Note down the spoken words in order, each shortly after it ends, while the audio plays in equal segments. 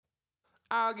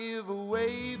I'll give a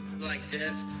wave like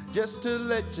this, just to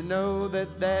let you know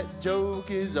that that joke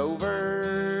is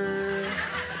over.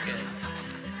 okay.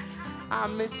 I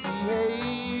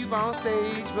misbehave on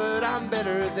stage, but I'm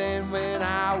better than when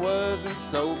I wasn't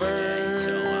sober.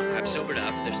 So I've sobered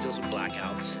up. There's still some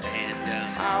blackouts,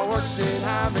 and I worked in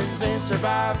Hyman's and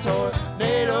survived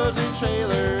tornadoes and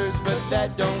trailers, but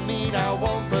that don't mean I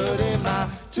won't put in my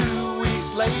 2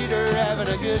 weeks later. Having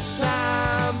a good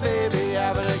time, baby,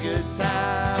 having a good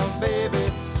time,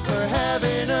 baby. We're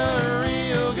having a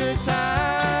real good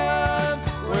time.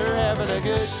 We're having a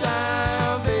good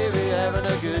time, baby, having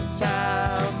a good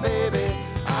time, baby.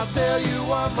 I'll tell you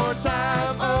one more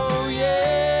time, oh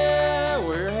yeah,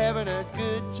 we're having a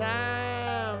good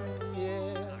time,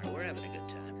 yeah. we're having a good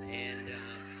time. And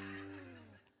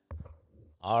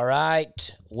All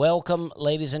right. Welcome,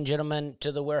 ladies and gentlemen,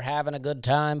 to the We're Having a Good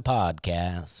Time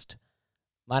podcast.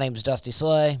 My name is Dusty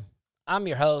Slay. I'm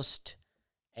your host,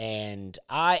 and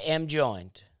I am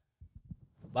joined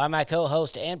by my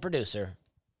co-host and producer,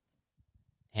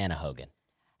 Hannah Hogan.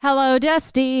 Hello,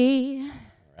 Dusty.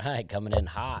 All right, coming in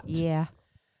hot. Yeah.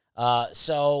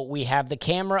 So we have the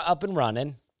camera up and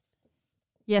running.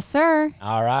 Yes, sir.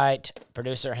 All right,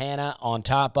 producer Hannah on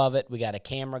top of it. We got a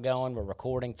camera going. We're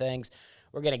recording things.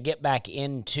 We're going to get back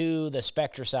into the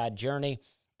Spectracide journey,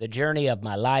 the journey of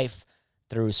my life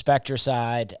through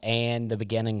Spectracide and the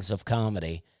beginnings of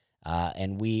comedy.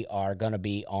 And we are going to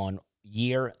be on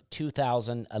year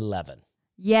 2011.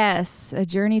 Yes, a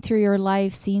journey through your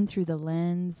life seen through the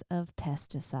lens of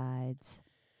pesticides.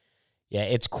 Yeah,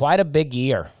 it's quite a big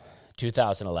year.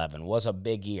 2011 was a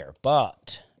big year.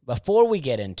 But before we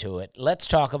get into it, let's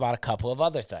talk about a couple of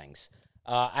other things.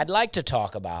 I'd like to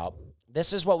talk about,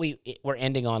 this is what we were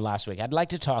ending on last week. I'd like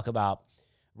to talk about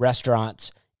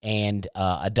restaurants and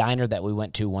a diner that we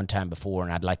went to one time before,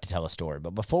 and I'd like to tell a story.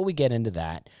 But before we get into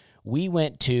that, we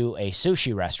went to a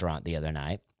sushi restaurant the other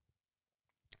night,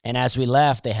 and as we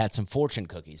left, they had some fortune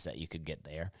cookies that you could get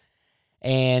there.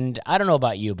 And I don't know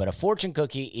about you, but a fortune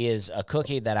cookie is a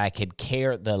cookie that I could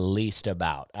care the least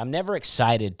about. I'm never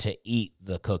excited to eat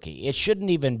the cookie. It shouldn't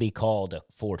even be called a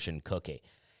fortune cookie.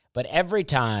 But every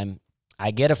time I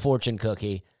get a fortune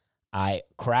cookie, I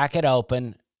crack it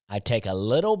open, I take a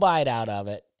little bite out of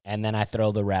it, and then I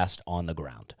throw the rest on the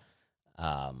ground.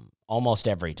 Almost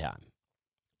every time.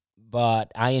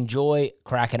 But I enjoy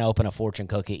cracking open a fortune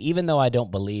cookie, even though I don't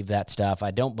believe that stuff.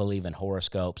 I don't believe in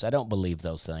horoscopes. I don't believe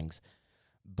those things.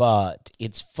 But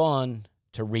it's fun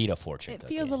to read a fortune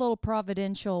cookie. It feels a little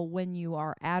providential when you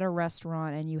are at a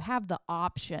restaurant and you have the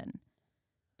option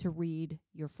to read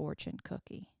your fortune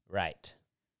cookie. Right.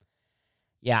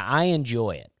 Yeah, I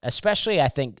enjoy it. Especially, I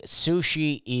think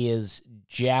sushi is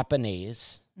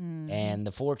Japanese and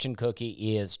the fortune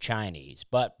cookie is Chinese.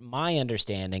 But my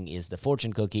understanding is the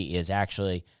fortune cookie is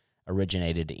actually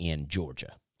originated in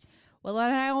Georgia. Well,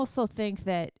 and I also think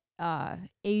that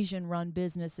Asian-run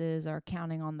businesses are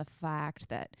counting on the fact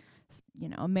that, you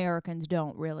know, Americans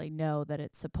don't really know that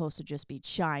it's supposed to just be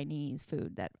Chinese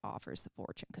food that offers the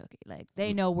fortune cookie. Like,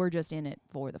 they know we're just in it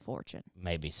for the fortune.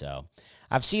 Maybe so.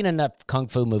 I've seen enough kung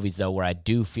fu movies, though, where I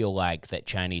do feel like that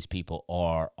Chinese people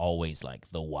are always, like,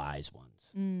 the wise ones.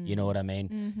 You know what I mean?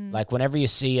 Mm-hmm. Like, whenever you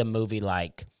see a movie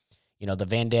like, you know, the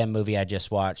Van Damme movie I just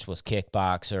watched was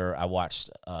Kickboxer. I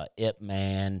watched Ip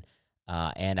Man.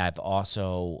 And I've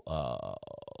also,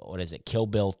 Kill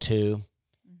Bill 2.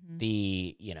 Mm-hmm.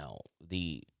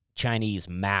 The Chinese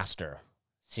master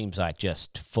seems like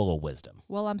just full of wisdom.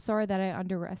 Well, I'm sorry that I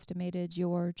underestimated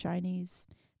your Chinese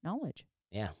knowledge.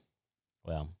 Yeah.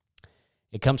 Well,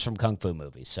 it comes from kung fu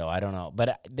movies, so I don't know.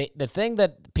 But the thing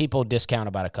that people discount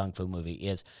about a kung fu movie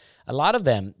is a lot of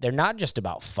them, they're not just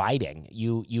about fighting.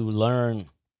 You learn,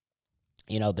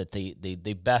 you know, that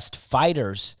the best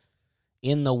fighters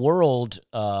in the world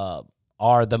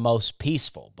are the most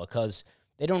peaceful because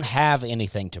they don't have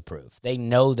anything to prove. They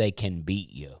know they can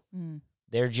beat you.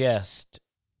 They're just,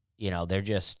 they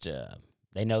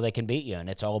know they can beat you, and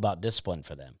it's all about discipline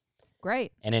for them.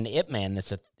 Great. And in Ip Man,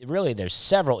 there's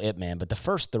several Ip Man, but the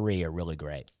first three are really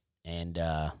great. And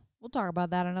We'll talk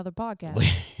about that on another podcast.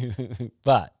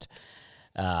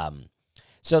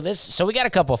 So we got a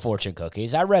couple of fortune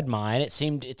cookies. I read mine. It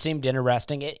seemed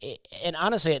interesting. And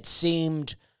honestly, it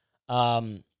seemed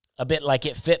a bit like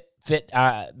it fit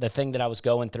the thing that I was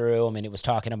going through. I mean, it was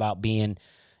talking about being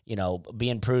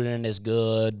prudent is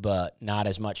good, but not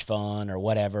as much fun or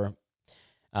whatever.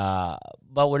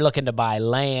 But we're looking to buy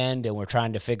land, and we're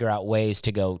trying to figure out ways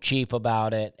to go cheap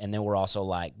about it. And then we're also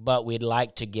like, but we'd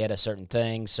like to get a certain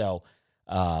thing. So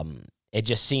it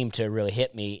just seemed to really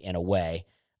hit me in a way.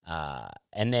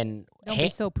 And then Don't be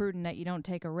so prudent that you don't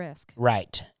take a risk.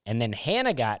 right. And then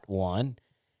Hannah got one,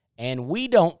 and we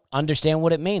don't understand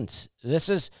what it means. This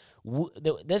is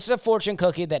a fortune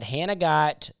cookie that Hannah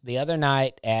got the other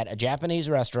night at a Japanese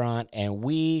restaurant, and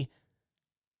we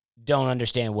don't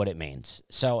understand what it means.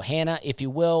 So, Hannah, if you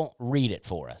will, read it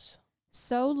for us.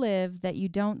 So live that you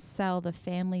don't sell the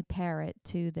family parrot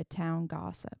to the town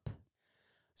gossip.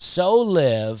 So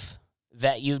live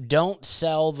that you don't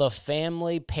sell the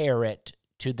family parrot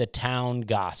to the town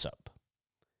gossip.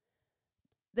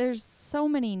 There's so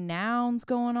many nouns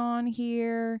going on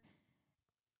here.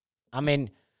 I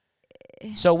mean,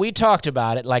 so we talked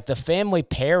about it, like the family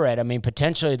parrot. I mean,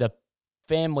 potentially the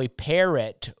family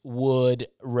parrot would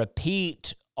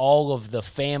repeat all of the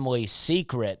family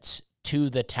secrets to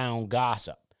the town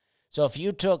gossip. So if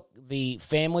you took the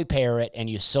family parrot and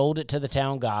you sold it to the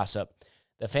town gossip,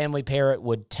 the family parrot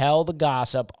would tell the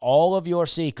gossip all of your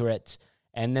secrets,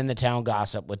 and then the town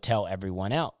gossip would tell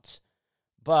everyone else.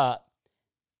 But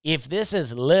if this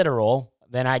is literal,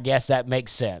 then I guess that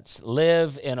makes sense.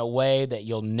 Live in a way that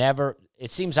you'll never,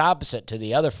 it seems opposite to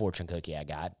the other fortune cookie I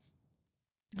got.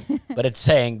 But it's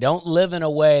saying don't live in a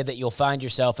way that you'll find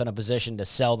yourself in a position to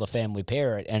sell the family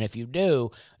parrot. And if you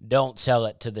do, don't sell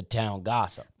it to the town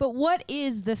gossip. But what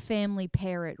is the family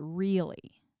parrot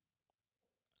really?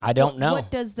 I don't know.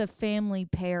 What does the family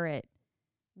parrot,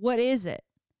 what is it?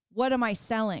 What am I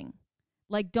selling?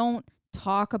 Like, don't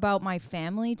talk about my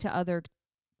family to other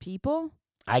people?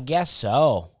 I guess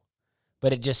so.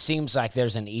 But it just seems like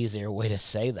there's an easier way to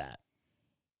say that.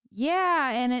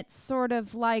 Yeah, and it's sort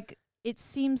of like, it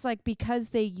seems like because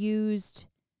they used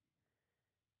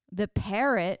the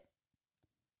parrot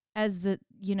as the,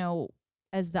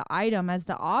 as the item, as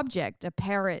the object, a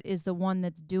parrot is the one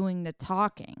that's doing the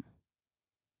talking.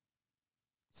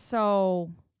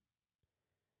 So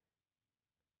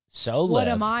what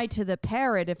am I to the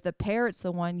parrot if the parrot's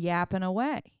the one yapping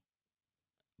away?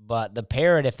 But the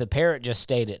parrot, if the parrot just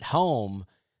stayed at home,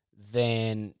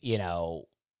 then, it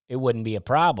wouldn't be a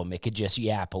problem. It could just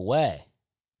yap away.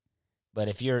 But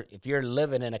if you're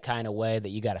living in a kind of way that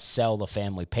you got to sell the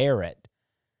family parrot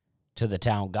to the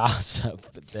town gossip,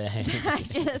 then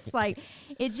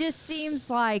it just seems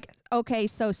like, okay,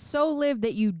 so live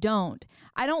that you don't.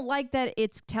 I don't like that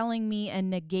it's telling me a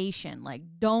negation, like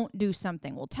don't do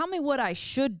something. Well, tell me what I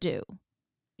should do.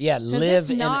 Yeah, live.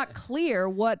 It's not clear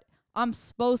what I'm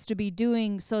supposed to be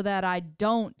doing so that I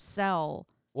don't sell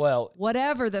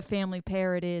whatever the family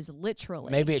parrot is,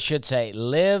 literally. Maybe it should say,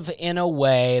 live in a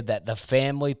way that the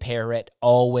family parrot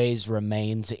always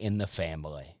remains in the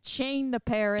family. Chain the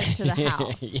parrot to the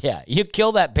house. Yeah, you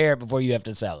kill that parrot before you have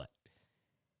to sell it.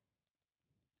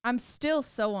 I'm still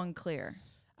so unclear.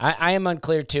 I am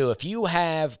unclear, too. If you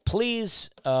have,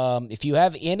 please, if you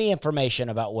have any information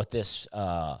about what this,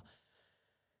 or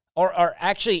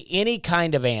actually any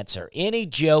kind of answer, any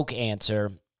joke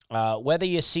answer, whether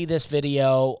you see this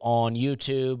video on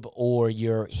YouTube or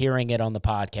you're hearing it on the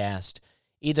podcast,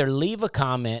 either leave a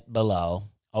comment below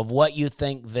of what you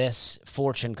think this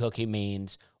fortune cookie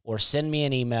means, or send me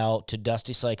an email to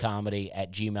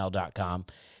dustyslaycomedy@gmail.com,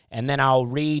 and then I'll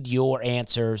read your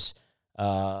answers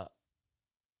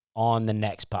on the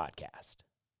next podcast.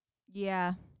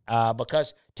 Yeah.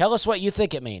 Because tell us what you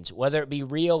think it means, whether it be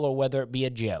real or whether it be a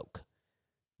joke.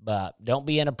 But don't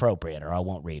be inappropriate or I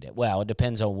won't read it. Well, it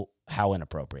depends on how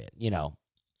inappropriate.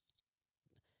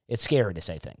 It's scary to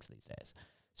say things these days.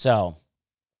 So,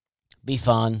 be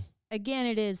fun. Again,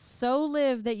 it is so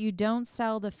live that you don't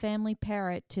sell the family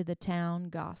parrot to the town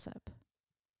gossip.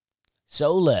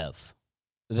 So live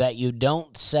that you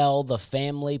don't sell the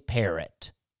family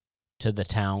parrot to the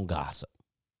town gossip.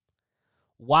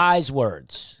 Wise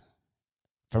words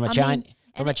from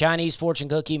a Chinese fortune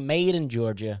cookie made in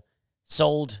Georgia,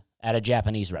 sold at a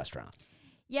Japanese restaurant.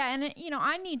 Yeah, and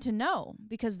I need to know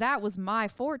because that was my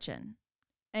fortune.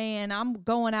 And I'm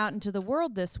going out into the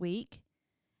world this week,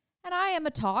 and I am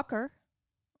a talker.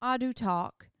 I do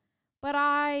talk, but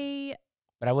I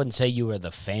wouldn't say you were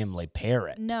the family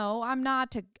parrot. No, I'm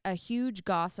not a huge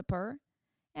gossiper,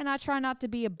 and I try not to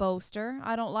be a boaster.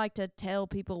 I don't like to tell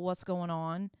people what's going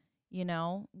on,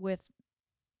 with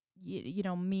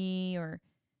me or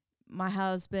my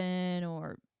husband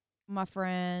or my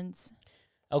friends.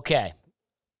 Okay.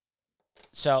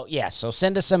 So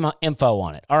send us some info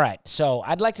on it. All right. So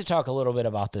I'd like to talk a little bit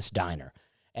about this diner.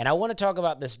 And I want to talk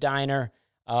about this diner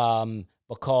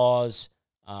because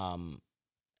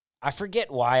I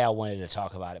forget why I wanted to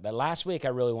talk about it. But last week I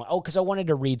really because I wanted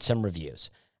to read some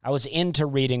reviews. I was into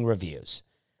reading reviews.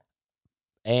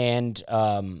 And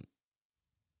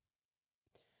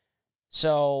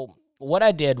so what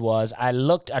I did was I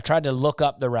tried to look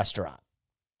up the restaurant.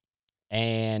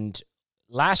 And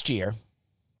last year,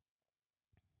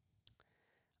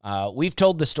 we've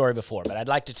told the story before, but I'd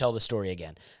like to tell the story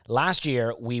again. Last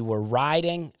year, we were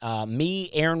riding, me,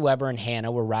 Aaron Weber, and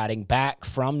Hannah were riding back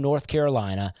from North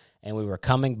Carolina, and we were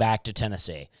coming back to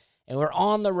Tennessee. And we're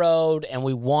on the road, and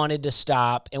we wanted to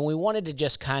stop, and we wanted to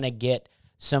just kind of get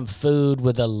some food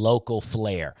with a local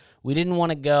flair. We didn't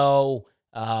want to go,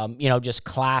 just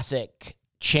classic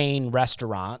chain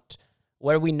restaurant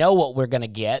where we know what we're going to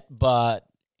get, but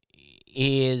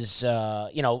is,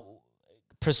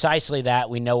 precisely that.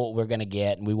 We know what we're going to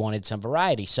get, and we wanted some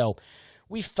variety. So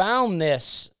we found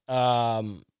this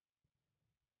one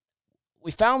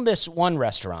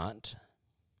restaurant,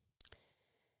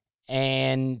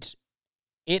 and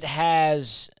it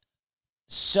has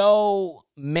so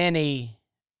many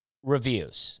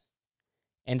reviews,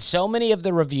 and so many of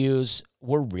the reviews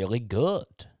were really good.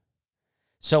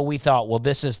 So we thought, well,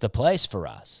 this is the place for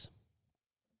us.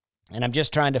 And I'm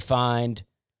just trying to find.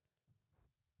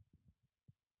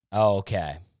 Oh,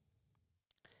 okay.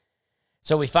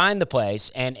 So we find the place,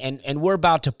 and we're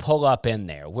about to pull up in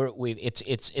there.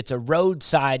 It's a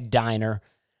roadside diner,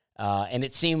 and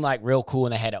it seemed like real cool.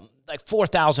 And they had like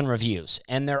 4,000 reviews,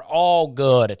 and they're all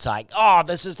good. It's like, oh,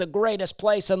 this is the greatest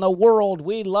place in the world.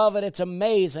 We love it. It's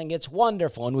amazing. It's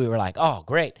wonderful. And we were like, oh,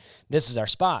 great. This is our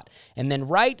spot. And then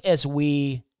right as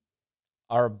we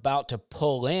are about to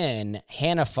pull in,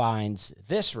 Hannah finds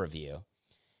this review,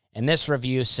 and this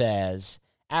review says,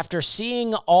 after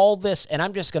seeing all this, and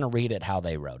I'm just going to read it how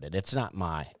they wrote it. It's not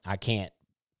I can't,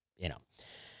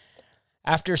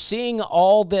 After seeing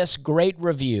all this great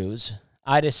reviews,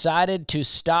 I decided to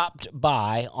stop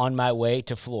by on my way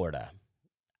to Florida.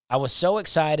 I was so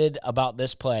excited about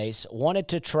this place, wanted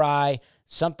to try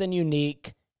something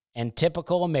unique and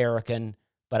typical American,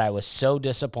 but I was so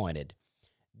disappointed.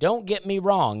 Don't get me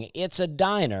wrong, it's a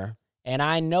diner, and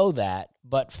I know that,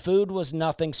 but food was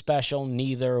nothing special,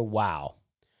 neither wow.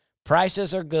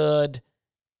 Prices are good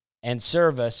and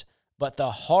service, but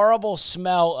the horrible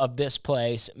smell of this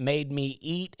place made me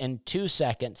eat in 2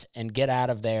 seconds and get out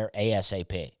of there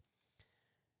ASAP.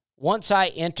 Once I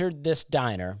entered this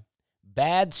diner,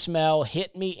 bad smell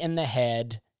hit me in the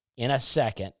head in a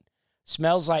second.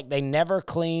 Smells like they never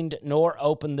cleaned nor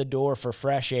opened the door for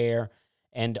fresh air,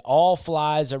 and all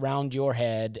flies around your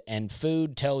head, and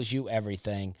food tells you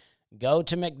everything. Go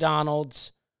to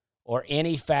McDonald's or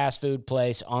any fast food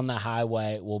place on the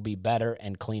highway will be better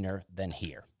and cleaner than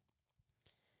here.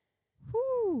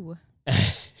 Whew.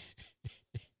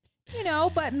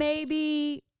 But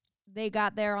maybe they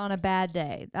got there on a bad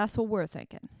day. That's what we're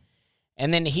thinking.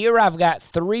 And then here I've got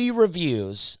 3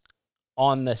 reviews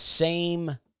on the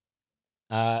same,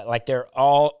 like they're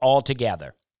all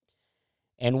together.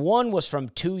 And one was from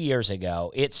 2 years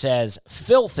ago. It says,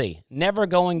 filthy, never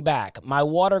going back. My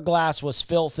water glass was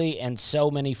filthy and so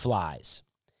many flies.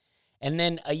 And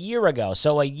then a year ago,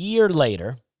 so a year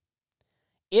later,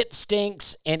 it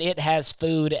stinks and it has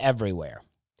food everywhere.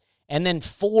 And then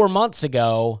 4 months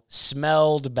ago,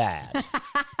 smelled bad.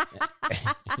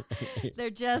 They're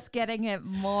just getting it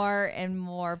more and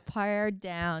more pared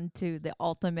down to the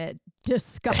ultimate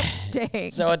disgusting.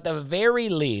 So at the very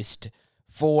least,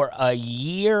 for a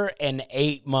year and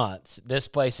 8 months, this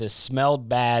place has smelled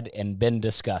bad and been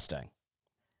disgusting.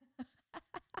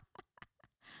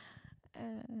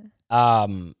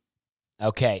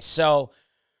 Okay, so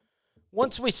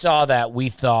once we saw that, we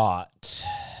thought,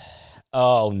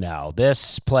 oh no,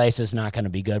 this place is not going to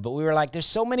be good. But we were like, there's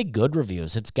so many good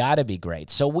reviews. It's got to be great.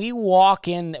 So we walk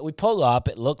in, we pull up.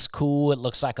 It looks cool. It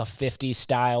looks like a 50s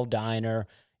style diner.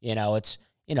 It's,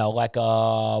 like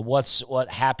what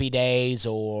Happy Days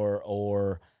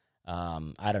or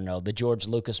I don't know, the George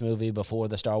Lucas movie before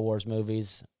the Star Wars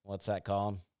movies. What's that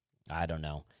called? I don't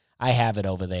know. I have it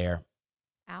over there.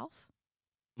 Alf?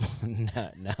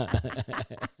 No.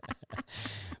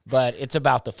 But it's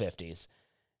about the 50s.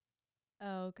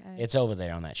 Okay. It's over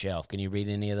there on that shelf. Can you read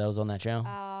any of those on that shelf?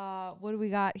 What do we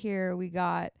got here? We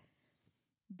got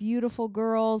Beautiful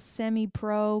Girls,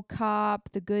 Semi-Pro, Cop,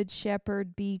 The Good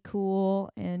Shepherd, Be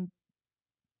Cool, and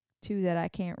 2 that I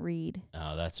can't read.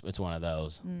 Oh, it's one of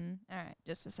those. All right,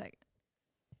 just a second.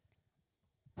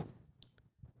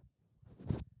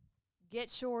 Get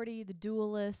Shorty, The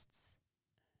Duelists.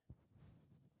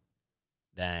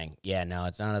 Dang. Yeah, no,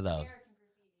 it's none of those.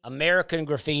 American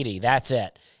Graffiti. That's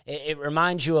it. It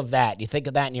reminds you of that. You think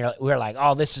of that, and we're like,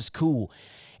 oh, this is cool.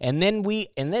 And then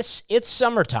it's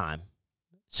summertime,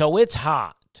 so it's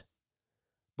hot.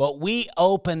 But we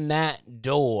opened that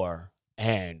door,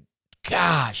 and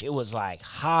gosh, it was like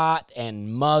hot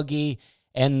and muggy,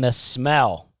 and the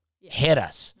smell. hit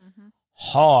us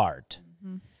hard.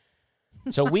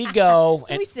 So we go.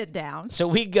 So we sit down. So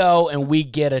we go and we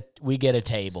get a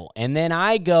table, and then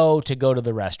I go to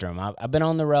the restroom. I've been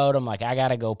on the road. I'm like, I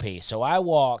gotta go pee. So I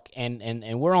walk,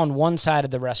 and we're on one side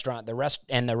of the restaurant. The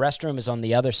restroom is on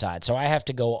the other side. So I have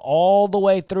to go all the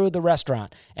way through the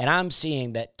restaurant, and I'm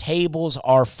seeing that tables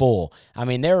are full. I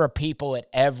mean, there are people at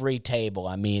every table.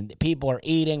 I mean, people are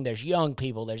eating. There's young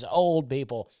people. There's old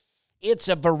people. It's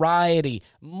a variety.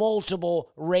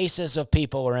 Multiple races of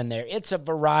people are in there. It's a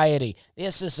variety.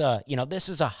 This is a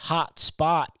hot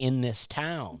spot in this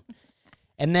town.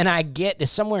 And then I get to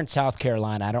somewhere in South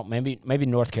Carolina. Maybe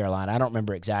North Carolina. I don't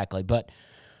remember exactly, but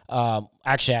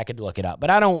actually I could look it up.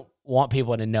 But I don't want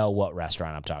people to know what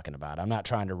restaurant I'm talking about. I'm not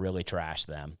trying to really trash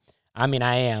them. I mean,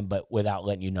 I am, but without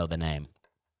letting you know the name.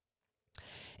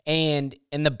 And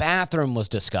the bathroom was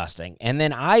disgusting. And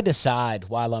then I decide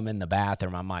while I'm in the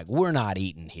bathroom, I'm like, we're not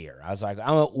eating here. I was like,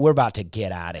 we're about to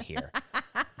get out of here.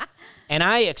 And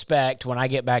I expect when I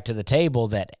get back to the table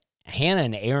that Hannah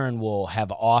and Aaron will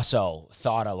have also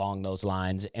thought along those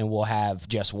lines and will have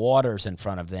just waters in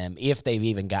front of them if they've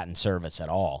even gotten service at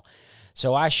all.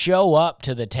 So I show up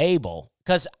to the table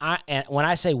because when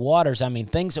I say waters, I mean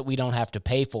things that we don't have to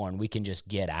pay for and we can just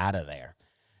get out of there.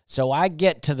 So I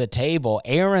get to the table.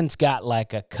 Aaron's got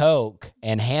like a Coke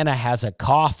and Hannah has a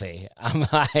coffee. I'm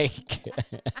like,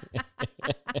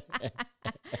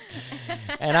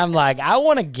 and I'm like, I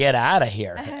want to get out of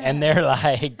here. And they're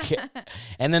like,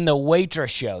 and then the waitress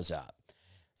shows up.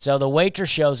 So the waitress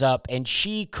shows up and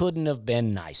she couldn't have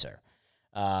been nicer.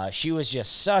 She was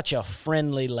just such a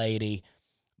friendly lady,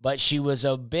 but she was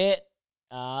a bit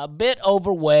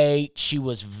overweight. She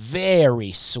was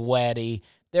very sweaty.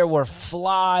 There were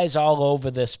flies all over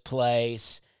this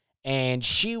place, and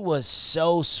she was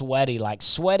so sweaty, like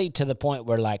sweaty to the point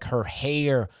where like her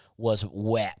hair was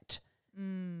wet.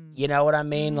 You know what I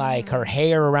mean? Like her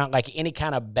hair around, like any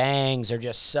kind of bangs are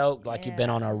just soaked like you've been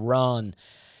on a run.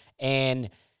 And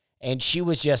she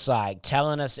was just like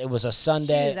telling us it was a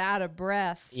Sunday. She was out of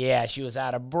breath. Yeah, she was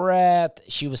out of breath.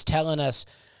 She was telling us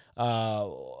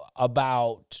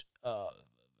about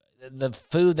the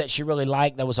food that she really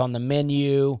liked that was on the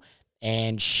menu,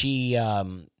 and she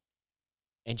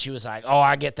was like, oh,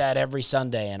 I get that every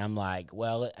Sunday. And I'm like,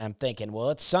 well, I'm thinking,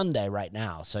 well, it's Sunday right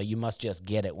now, so you must just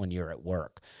get it when you're at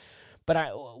work.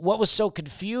 But what was so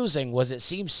confusing was it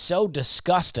seemed so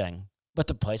disgusting, but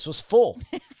the place was full.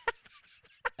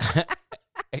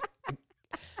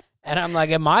 And I'm like,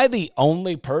 am I the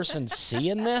only person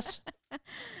seeing this?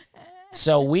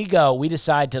 So we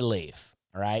decide to leave.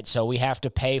 All right, so we have to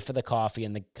pay for the coffee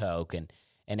and the Coke, and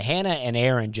Hannah and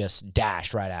Aaron just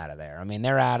dashed right out of there. I mean,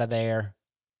 they're out of there.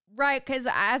 Right, because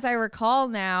as I recall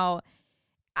now,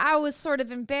 I was sort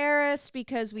of embarrassed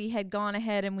because we had gone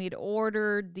ahead and we'd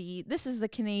ordered this is the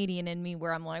Canadian in me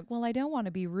where I'm like, well, I don't want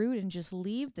to be rude and just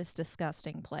leave this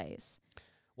disgusting place.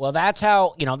 Well, that's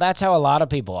how a lot of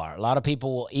people are. A lot of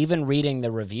people will, even reading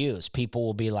the reviews, people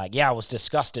will be like, yeah, I was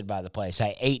disgusted by the place.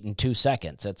 I ate in 2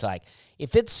 seconds. It's like,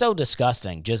 if it's so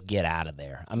disgusting, just get out of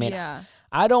there. I mean, yeah.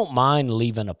 I don't mind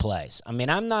leaving a place. I mean,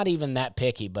 I'm not even that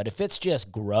picky, but if it's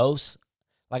just gross,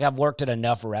 like I've worked at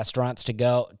enough restaurants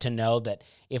to know that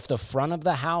if the front of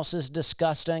the house is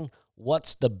disgusting,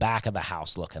 what's the back of the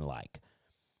house looking like?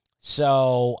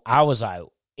 So I was like,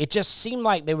 it just seemed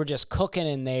like they were just cooking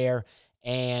in there,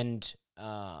 and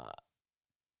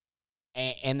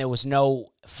there was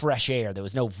no fresh air. There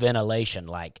was no ventilation.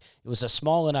 Like, it was a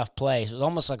small enough place. It was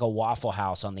almost like a Waffle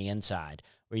House on the inside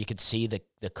where you could see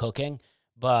the cooking,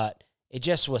 but it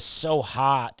just was so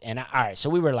hot. And all right, so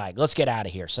we were like, let's get out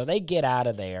of here. So they get out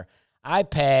of there. I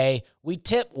pay. We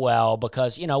tip well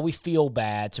because, we feel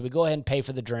bad. So we go ahead and pay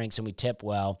for the drinks and we tip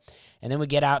well. And then we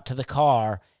get out to the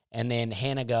car, and then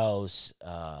Hannah goes,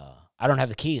 I don't have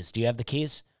the keys. Do you have the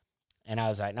keys? And I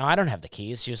was like, no, I don't have the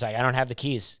keys. She was like, I don't have the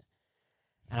keys.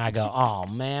 And I go, oh,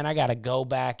 man, I got to go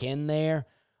back in there.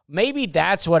 Maybe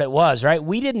that's what it was, right?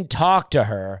 We didn't talk to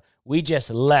her. We just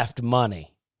left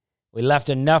money. We left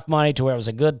enough money to where it was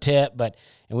a good tip, but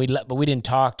we didn't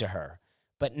talk to her.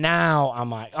 But now I'm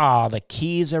like, oh, the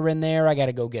keys are in there. I got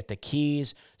to go get the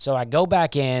keys. So I go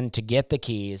back in to get the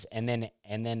keys, and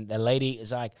then the lady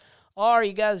is like, oh, are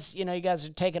you guys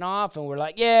are taking off? And we're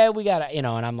like, yeah, we got to, and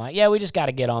I'm like, yeah, we just got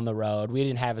to get on the road. We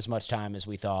didn't have as much time as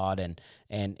we thought. And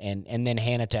then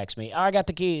Hannah texts me, oh, I got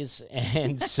the keys.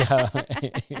 And so.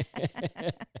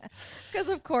 Because,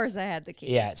 of course, I had the keys.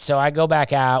 Yeah, so I go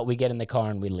back out, we get in the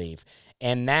car, and we leave.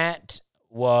 And that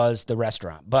was the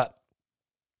restaurant. But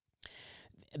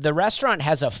the restaurant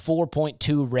has a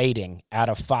 4.2 rating out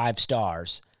of 5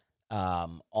 stars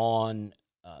on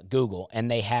Google, and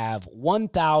they have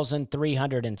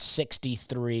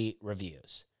 1,363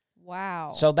 reviews.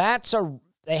 Wow. So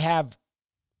they have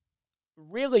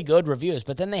really good reviews,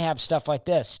 but then they have stuff like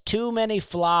this: too many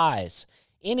flies.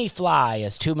 Any fly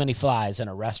is too many flies in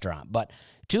a restaurant, but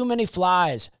too many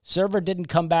flies. Server didn't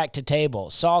come back to table.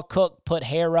 Saw cook put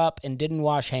hair up and didn't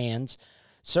wash hands.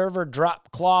 Server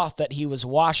dropped cloth that he was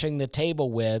washing the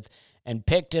table with and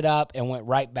picked it up and went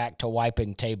right back to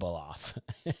wiping table off.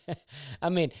 I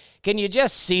mean, can you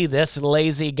just see this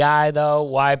lazy guy, though,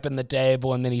 wiping the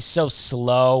table, and then he's so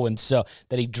slow and so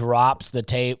that he drops the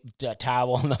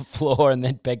towel on the floor and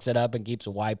then picks it up and keeps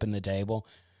wiping the table?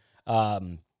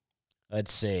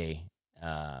 Let's see.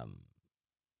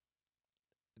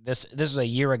 This was a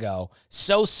year ago.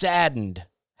 So saddened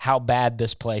how bad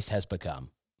this place has become.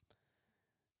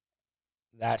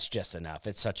 That's just enough.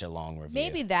 It's such a long review.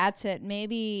 Maybe that's it.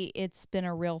 Maybe it's been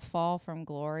a real fall from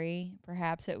glory.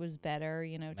 Perhaps it was better,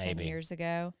 10 years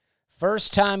ago.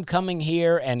 First time coming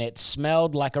here, and it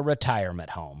smelled like a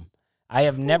retirement home. I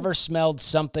have never smelled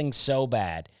something so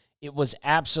bad. It was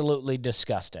absolutely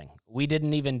disgusting. We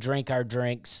didn't even drink our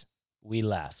drinks. We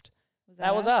left.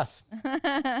 That was us.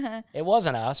 It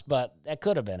wasn't us, but that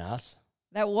could have been us.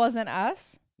 That wasn't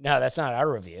us? No, that's not our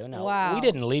review. No, wow. We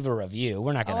didn't leave a review.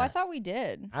 We're not going to. Oh, I thought we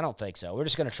did. I don't think so. We're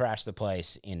just going to trash the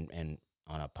place on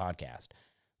a podcast.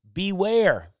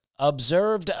 Beware.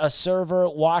 Observed a server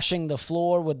washing the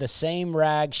floor with the same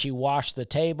rag she washed the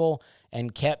table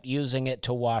and kept using it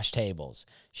to wash tables.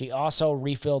 She also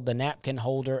refilled the napkin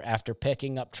holder after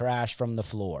picking up trash from the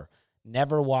floor.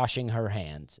 Never washing her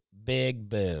hands. Big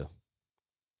boo.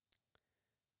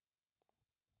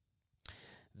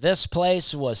 This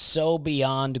place was so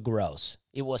beyond gross.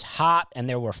 It was hot and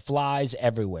there were flies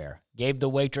everywhere. Gave the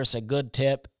waitress a good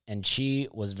tip and she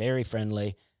was very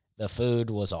friendly. The food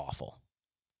was awful.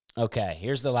 Okay,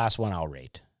 here's the last one I'll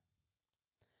read.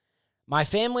 My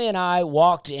family and I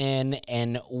walked in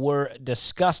and were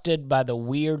disgusted by the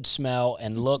weird smell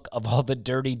and look of all the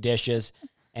dirty dishes,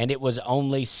 and it was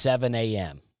only 7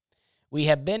 a.m. We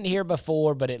have been here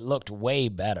before, but it looked way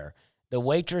better. The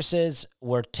waitresses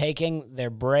were taking their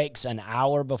breaks an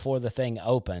hour before the thing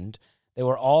opened. They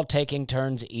were all taking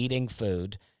turns eating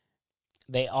food.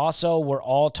 They also were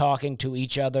all talking to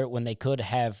each other when they could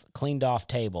have cleaned off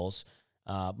tables.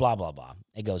 Blah, blah, blah.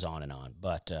 It goes on and on.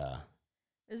 But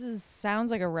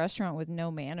sounds like a restaurant with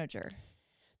no manager.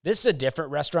 This is a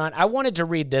different restaurant. I wanted to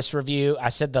read this review. I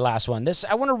said the last one.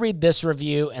 I want to read this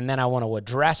review, and then I want to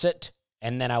address it,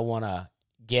 and then I want to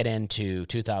get into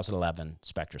 2011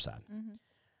 Spectracide. Mm-hmm.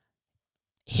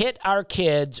 Hit our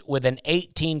kids with an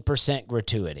 18%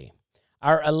 gratuity.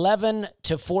 Our 11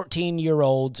 to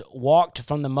 14-year-olds walked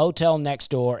from the motel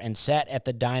next door and sat at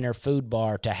the diner food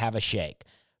bar to have a shake.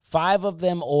 5 of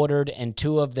them ordered, and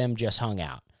 2 of them just hung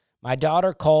out. My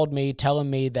daughter called me telling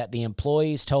me that the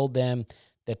employees told them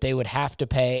that they would have to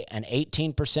pay an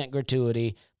 18%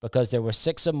 gratuity because there were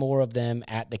 6 or more of them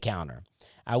at the counter.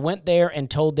 I went there and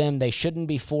told them they shouldn't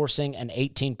be forcing an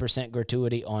 18%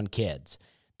 gratuity on kids.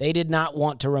 They did not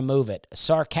want to remove it,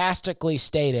 sarcastically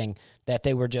stating that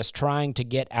they were just trying to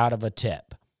get out of a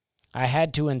tip. I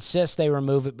had to insist they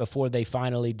remove it before they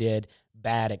finally did.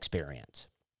 Bad experience.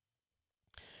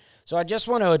 So I just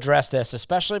want to address this,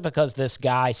 especially because this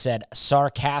guy said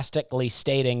sarcastically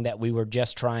stating that we were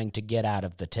just trying to get out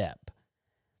of the tip.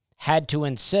 Had to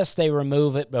insist they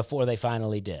remove it before they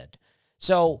finally did.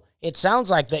 So it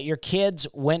sounds like that your kids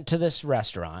went to this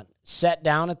restaurant, sat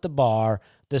down at the bar.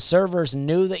 The servers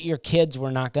knew that your kids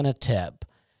were not going to tip,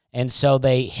 and so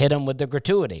they hit them with the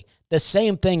gratuity. The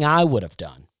same thing I would have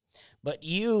done. But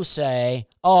you say,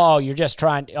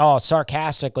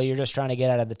 sarcastically, you're just trying to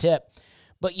get out of the tip.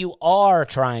 But you are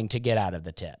trying to get out of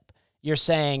the tip. You're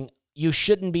saying you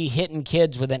shouldn't be hitting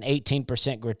kids with an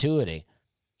 18% gratuity.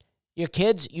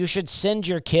 You should send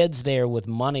your kids there with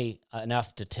money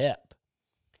enough to tip.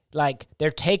 Like, they're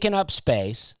taking up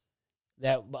space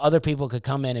that other people could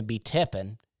come in and be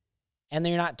tipping, and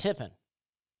they're not tipping.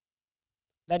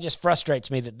 That just frustrates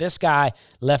me that this guy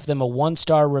left them a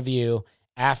 1-star review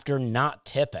after not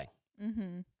tipping.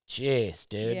 Mm-hmm. Jeez,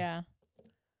 dude. Yeah.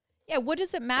 Yeah, what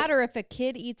does it matter if a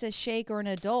kid eats a shake or an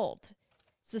adult?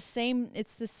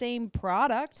 It's the same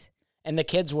product. And the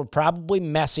kids were probably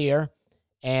messier,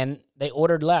 and they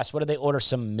ordered less. What did they order?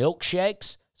 Some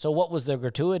milkshakes? So what was their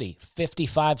gratuity?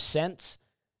 55 cents?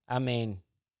 I mean,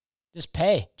 just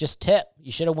pay. Just tip.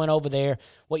 You should have went over there.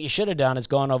 What you should have done is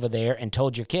gone over there and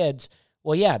told your kids,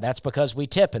 well, yeah, that's because we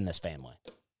tip in this family.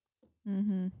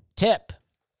 Mm-hmm. Tip.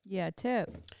 Yeah,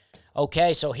 tip.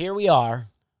 Okay, so here we are.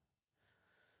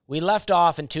 We left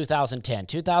off in 2010.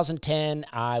 2010,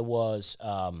 I was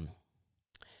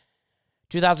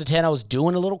 2010, I was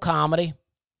doing a little comedy.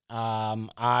 I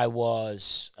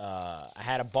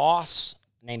had a boss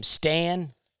named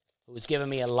Stan who was giving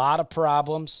me a lot of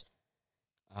problems.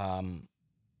 I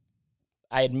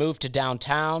had moved to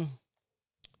downtown.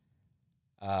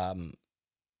 And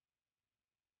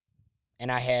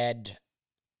I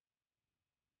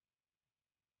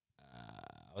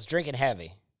was drinking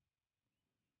heavy.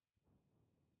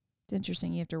 It's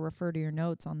interesting you have to refer to your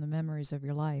notes on the memories of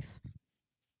your life.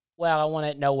 Well, I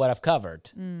want to know what I've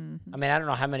covered. Mm-hmm. I mean, I don't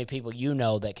know how many people you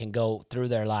know that can go through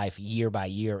their life year by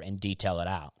year and detail it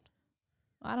out.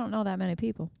 I don't know that many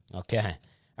people. Okay.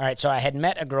 All right, so I had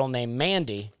met a girl named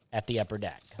Mandy at the upper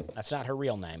deck. That's not her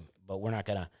real name, but we're not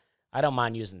going to, I don't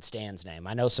mind using Stan's name.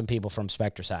 I know some people from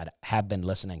Spectraside have been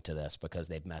listening to this because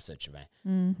they've messaged me.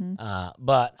 Mm-hmm.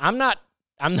 But I'm not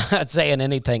saying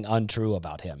anything untrue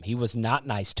about him. He was not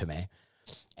nice to me.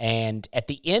 And at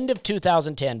the end of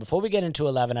 2010, before we get into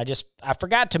 11, I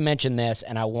forgot to mention this,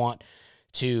 and I want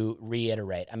to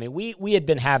reiterate. I mean, we had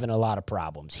been having a lot of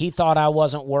problems. He thought I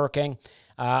wasn't working.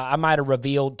 I might have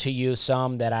revealed to you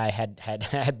some that I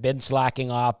had been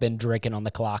slacking off, been drinking on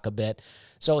the clock a bit.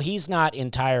 So he's not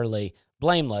entirely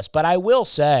blameless. But I will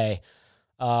say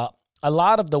a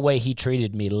lot of the way he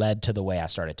treated me led to the way I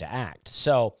started to act.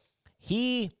 So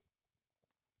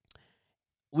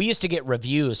we used to get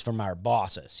reviews from our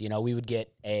bosses. You know, we would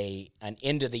get an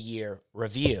end-of-the-year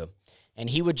review, and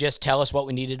he would just tell us what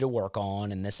we needed to work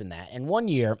on and this and that. And one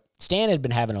year, Stan had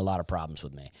been having a lot of problems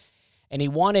with me, and he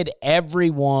wanted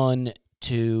everyone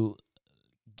to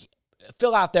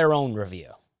fill out their own review,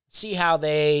 see how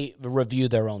they review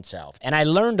their own self. And I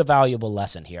learned a valuable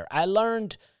lesson here. I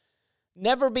learned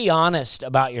never be honest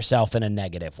about yourself in a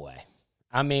negative way.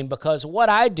 I mean, because what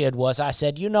I did was I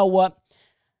said, you know what?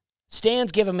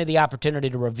 Stan's given me the opportunity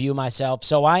to review myself,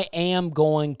 so I am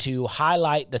going to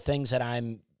highlight the things that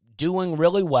I'm doing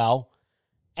really well,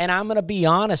 and I'm going to be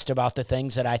honest about the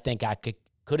things that I think I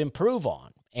could improve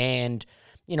on. And,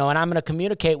 you know, and I'm going to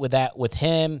communicate with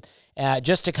him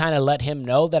just to kind of let him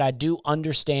know that I do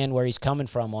understand where he's coming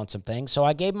from on some things. So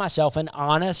I gave myself an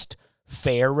honest,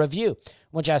 fair review,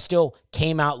 which I still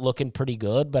came out looking pretty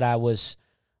good, but I was...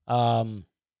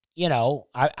 you know,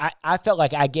 I felt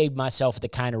like I gave myself the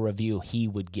kind of review he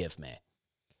would give me.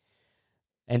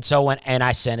 And so and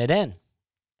I sent it in.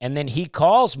 And then he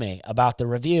calls me about the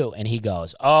review, and he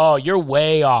goes, oh, you're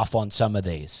way off on some of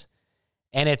these.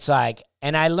 And it's like,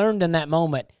 and I learned in that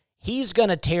moment, he's going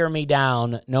to tear me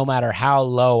down no matter how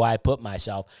low I put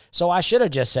myself. So I should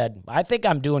have just said, I think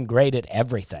I'm doing great at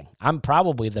everything. I'm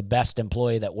probably the best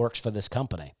employee that works for this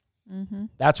company. Mm-hmm.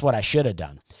 That's what I should have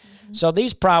done. Mm-hmm. So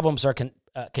these problems are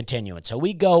continuing. So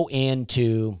we go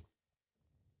into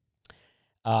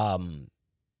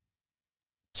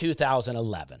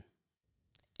 2011.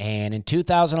 And in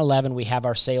 2011, we have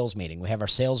our sales meeting. We have our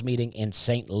sales meeting in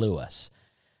St. Louis.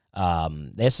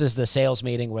 This is the sales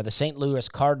meeting where the St. Louis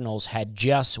Cardinals had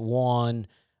just won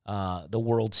the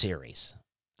World Series.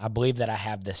 I believe that I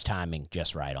have this timing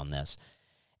just right on this.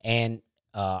 And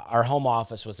our home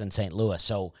office was in St. Louis.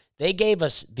 So they gave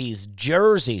us these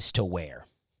jerseys to wear.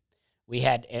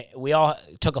 We all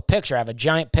took a picture. I have a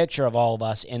giant picture of all of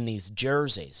us in these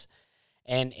jerseys.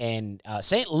 And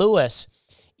St. Louis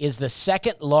is the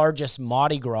second largest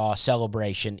Mardi Gras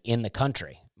celebration in the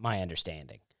country, my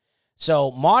understanding.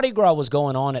 So Mardi Gras was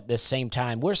going on at this same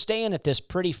time. We're staying at this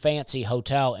pretty fancy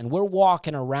hotel, and we're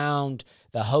walking around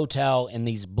the hotel in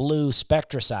these blue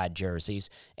Spectraside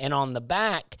jerseys. And on the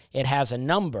back, it has a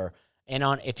number. And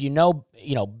if you know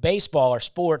baseball or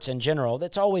sports in general,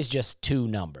 that's always just two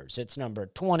numbers. It's number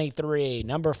 23,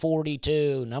 number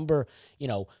 42, number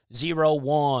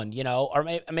 01,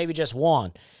 or maybe just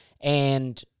one.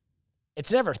 And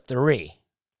it's never 3.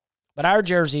 But our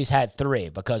jerseys had 3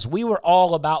 because we were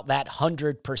all about that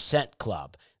 100%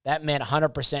 club. That meant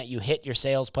 100%. You hit your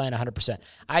sales plan 100%.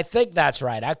 I think that's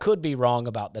right. I could be wrong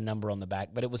about the number on the back,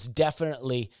 but it was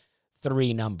definitely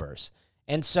 3 numbers.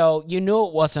 And so you knew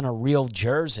it wasn't a real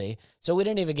jersey, so we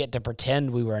didn't even get to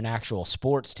pretend we were an actual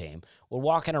sports team. We're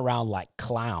walking around like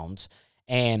clowns.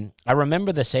 And I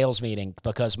remember the sales meeting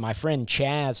because my friend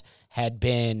Chaz had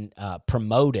been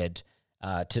promoted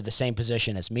to the same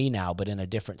position as me now, but in a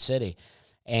different city.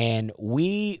 And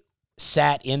we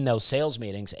sat in those sales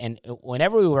meetings, and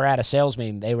whenever we were at a sales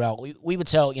meeting, we would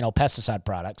sell, pesticide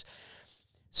products.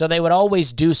 So they would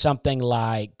always do something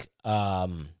like they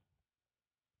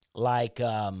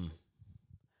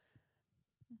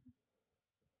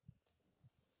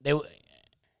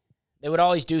would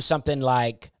always do something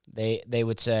like they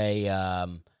would say,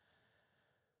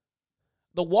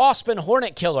 The Wasp and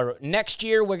Hornet Killer. Next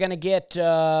year, we're gonna get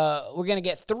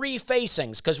 3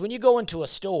 facings, because when you go into a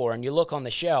store and you look on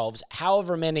the shelves,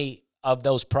 however many of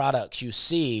those products you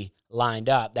see lined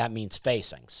up, that means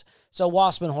facings. So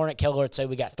Wasp and Hornet Killer, let's say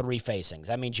we got 3 facings.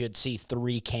 That means you'd see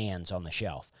 3 cans on the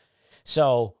shelf.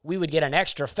 So we would get an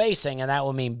extra facing, and that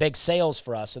would mean big sales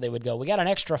for us. So they would go, we got an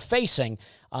extra facing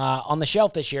on the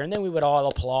shelf this year, and then we would all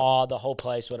applaud. The whole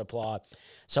place would applaud.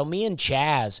 So me and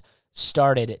Chaz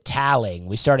started tallying.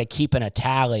 We started keeping a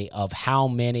tally of how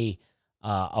many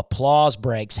applause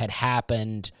breaks had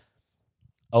happened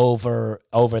over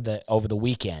the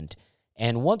weekend.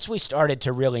 And once we started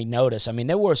to really notice, I mean,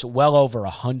 there was well over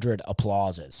 100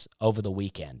 applauses over the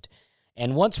weekend.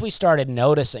 And once we started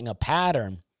noticing a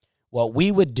pattern, what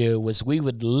we would do was we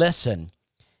would listen,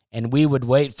 and we would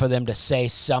wait for them to say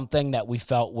something that we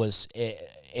felt was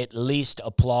at least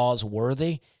applause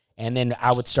worthy, and then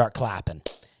I would start clapping.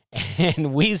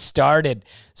 And we started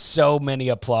so many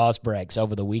applause breaks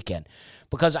over the weekend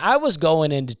because I was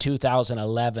going into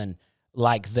 2011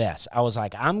 like this. I was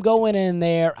like, I'm going in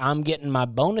there, I'm getting my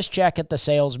bonus check at the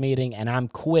sales meeting, and I'm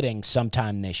quitting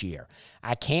sometime this year.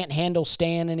 I can't handle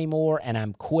Stan anymore, and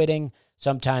I'm quitting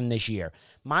sometime this year.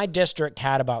 My district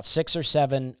had about 6 or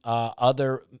 7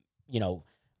 other,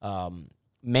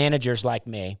 managers like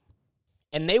me,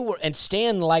 and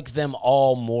Stan liked them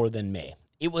all more than me.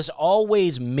 It was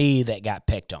always me that got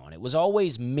picked on. It was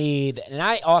always me. And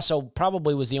I also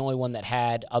probably was the only one that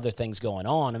had other things going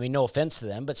on. I mean, no offense to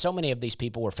them, but so many of these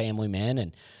people were family men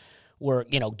and were,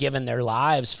 giving their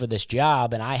lives for this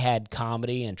job. And I had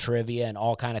comedy and trivia and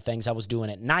all kind of things I was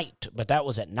doing at night, but that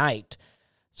was at night.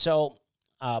 So,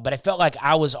 but I felt like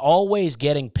I was always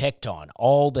getting picked on,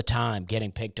 all the time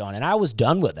getting picked on. And I was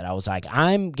done with it. I was like,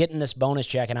 I'm getting this bonus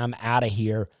check and I'm out of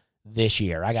here this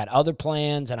year. I got other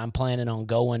plans, and I'm planning on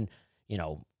going,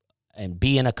 and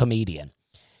being a comedian.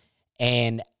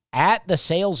 And at the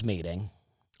sales meeting,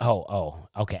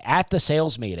 at the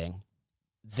sales meeting,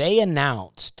 they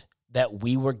announced that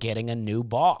we were getting a new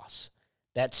boss,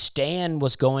 that Stan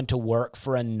was going to work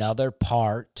for another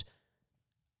part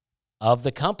of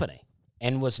the company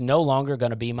and was no longer going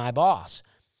to be my boss.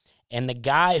 And the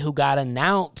guy who got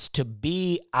announced to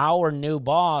be our new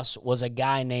boss was a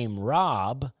guy named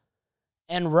Rob.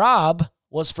 And Rob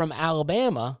was from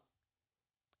Alabama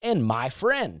and my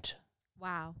friend.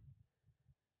 Wow.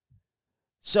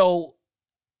 So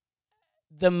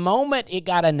the moment it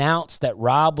got announced that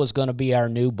Rob was going to be our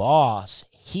new boss,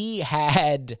 he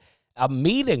had a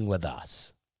meeting with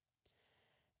us.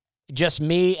 Just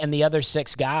me and the other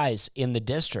 6 guys in the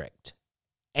district.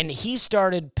 And he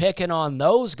started picking on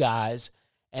those guys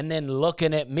and then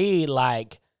looking at me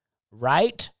like,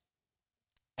 right?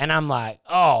 And I'm like,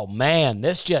 oh, man,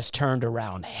 this just turned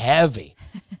around heavy.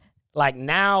 Like,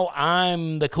 now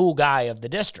I'm the cool guy of the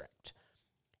district.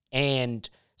 And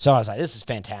so I was like, this is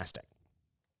fantastic.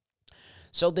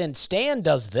 So then Stan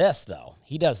does this, though.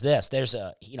 He does this. There's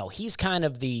he's kind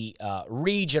of the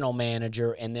regional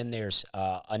manager, and then there's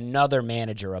another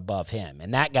manager above him.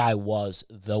 And that guy was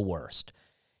the worst.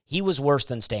 He was worse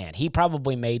than Stan. He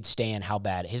probably made Stan how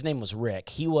bad. His name was Rick.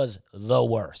 He was the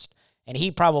worst. And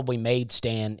he probably made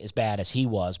Stan as bad as he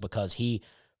was because he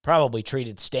probably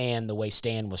treated Stan the way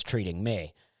Stan was treating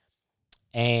me.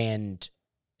 And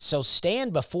so Stan,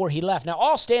 before he left, now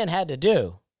all Stan had to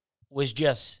do was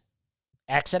just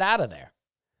exit out of there.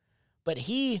 But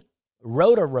he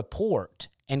wrote a report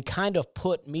and kind of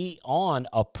put me on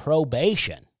a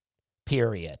probation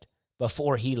period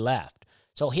before he left.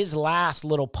 So his last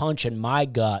little punch in my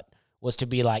gut was to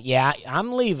be like, yeah,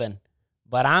 I'm leaving,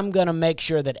 but I'm going to make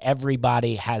sure that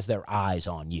everybody has their eyes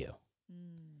on you.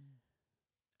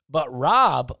 But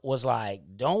Rob was like,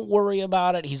 don't worry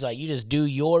about it. He's like, you just do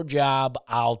your job.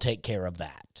 I'll take care of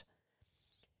that.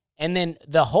 And then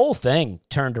the whole thing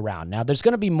turned around. Now, there's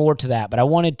going to be more to that, but I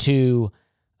wanted to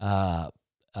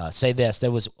say this.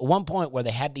 There was one point where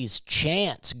they had these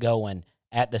chants going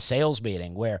at the sales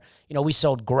meeting where, we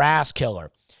sold Grass Killer.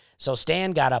 So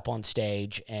Stan got up on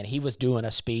stage, and he was doing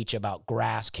a speech about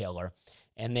Grass Killer.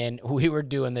 And then we were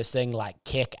doing this thing like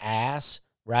kick ass,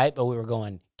 right? But we were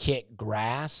going kick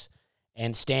grass.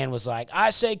 And Stan was like, I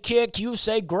say kick, you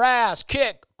say grass,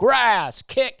 kick, grass,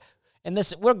 kick. And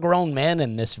we're grown men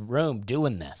in this room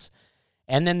doing this.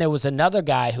 And then there was another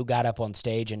guy who got up on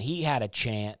stage, and he had a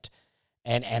chant.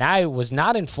 And I was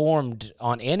not informed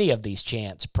on any of these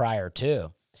chants prior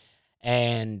to.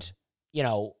 And,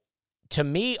 to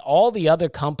me, all the other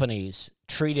companies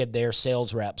treated their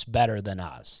sales reps better than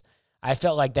us. I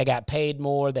felt like they got paid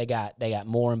more, they got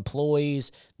more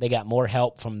employees, they got more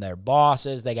help from their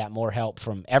bosses, they got more help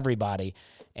from everybody.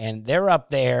 And they're up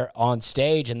there on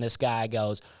stage, and this guy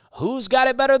goes, "Who's got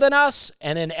it better than us?"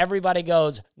 And then everybody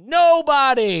goes,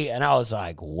 "Nobody." And I was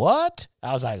like, what?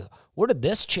 I was like, where did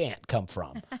this chant come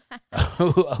from?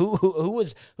 who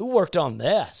worked on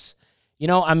this? You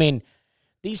know, I mean,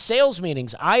 these sales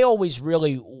meetings, I always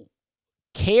really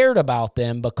cared about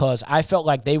them because I felt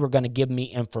like they were going to give me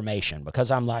information,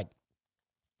 because I'm like,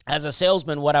 as a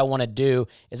salesman, what I want to do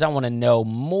is I want to know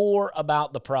more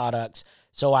about the products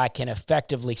so I can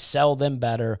effectively sell them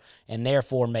better and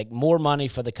therefore make more money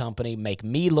for the company, make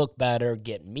me look better,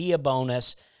 get me a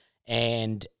bonus.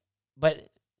 But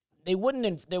they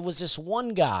wouldn't, there was this one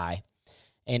guy,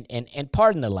 and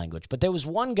pardon the language, but there was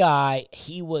one guy,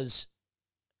 he was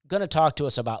going to talk to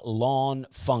us about lawn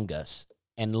fungus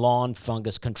and lawn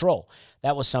fungus control.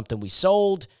 That was something we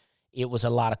sold. It was a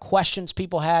lot of questions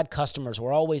people had. Customers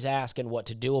were always asking what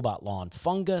to do about lawn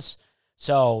fungus.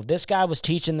 So this guy was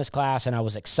teaching this class, and I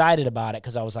was excited about it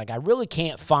because I was like, I really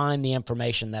can't find the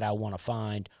information that I want to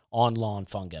find on lawn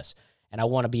fungus, and I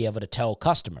want to be able to tell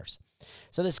customers.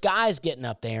 So this guy's getting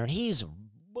up there, and he's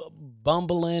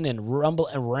bumbling and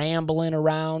rambling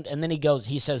around, and then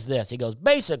he says this. He goes,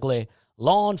 basically,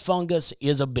 lawn fungus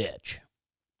is a bitch.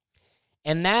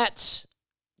 And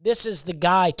this is the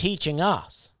guy teaching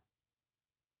us.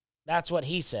 That's what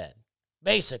he said,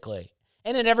 basically.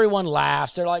 And then everyone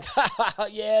laughs. They're like,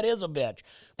 yeah, it is a bitch.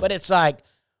 But it's like,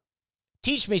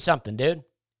 teach me something, dude.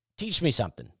 Teach me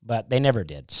something. But they never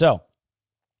did. So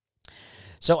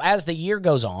as the year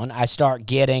goes on, I start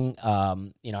getting,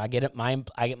 I get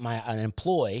an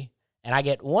employee, and I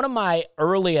get one of my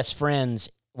earliest friends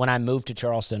when I moved to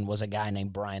Charleston was a guy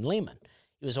named Brian Lehman.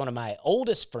 He was one of my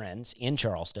oldest friends in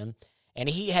Charleston, and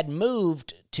he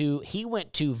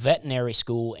went to veterinary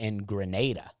school in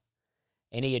Grenada.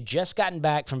 And he had just gotten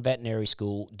back from veterinary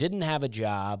school, didn't have a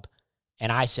job,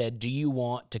 and I said, do you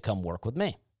want to come work with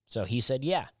me? So he said,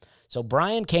 yeah. So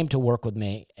Brian came to work with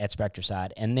me at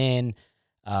Spectracide, and then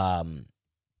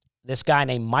this guy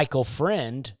named Michael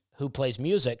Friend, who plays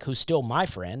music, who's still my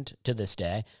friend to this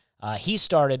day, he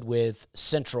started with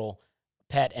Central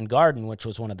Pet and Garden, which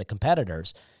was one of the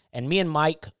competitors. And me and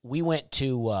Mike, we went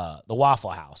to the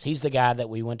Waffle House. He's the guy that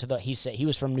we went to. He said he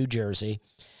was from New Jersey,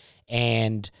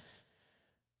 and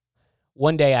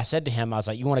one day I said to him, I was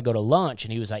like, you want to go to lunch?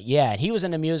 And he was like, yeah. And he was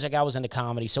into music. I was into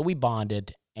comedy. So we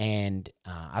bonded. And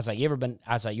I was like, you want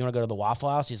to go to the Waffle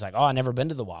House? He's like, oh, I've never been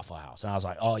to the Waffle House. And I was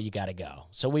like, oh, you got to go.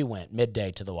 So we went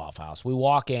midday to the Waffle House. We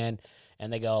walk in,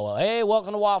 and they go, well, hey,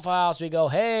 welcome to Waffle House. We go,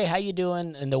 hey, how you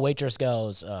doing? And the waitress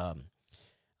goes,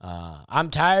 I'm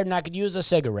tired and I could use a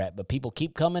cigarette, but people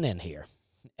keep coming in here.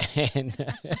 And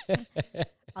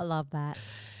I love that.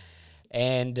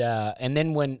 And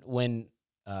then when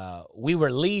we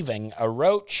were leaving, a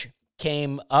roach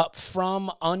came up from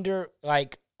under,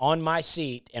 like, on my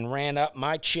seat and ran up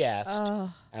my chest,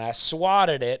 and I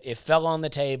swatted it. It fell on the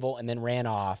table and then ran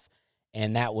off,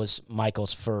 and that was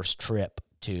Michael's first trip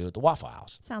to the Waffle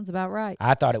House. Sounds about right.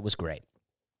 I thought it was great.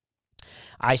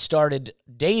 I started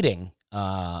dating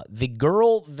the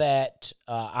girl that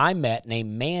I met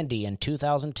named Mandy in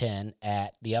 2010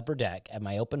 at the Upper Deck at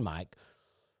my open mic.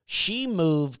 She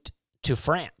moved to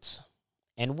France.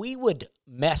 And we would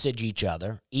message each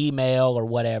other, email or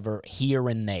whatever, here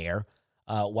and there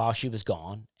while she was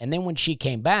gone. And then when she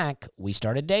came back, we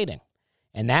started dating.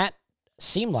 And that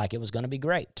seemed like it was going to be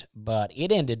great. But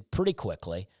it ended pretty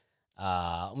quickly.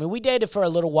 We dated for a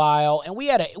little while, and we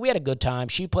had a good time.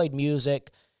 She played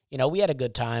music. We had a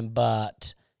good time.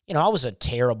 But, I was a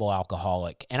terrible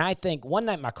alcoholic. And I think one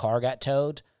night my car got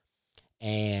towed,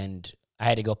 and I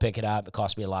had to go pick it up. It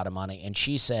cost me a lot of money. And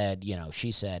she said,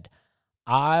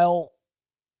 I'll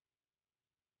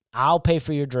pay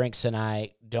for your drinks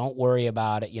tonight. Don't worry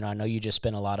about it. I know you just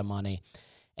spent a lot of money.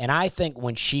 And I think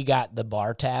when she got the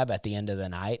bar tab at the end of the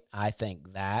night, I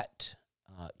think that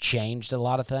changed a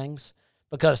lot of things.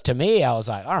 Because to me, I was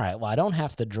like, all right, well, I don't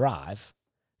have to drive,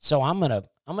 so I'm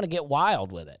gonna get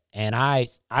wild with it. And I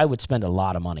would spend a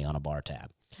lot of money on a bar tab.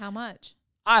 How much?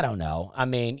 I don't know. I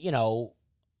mean,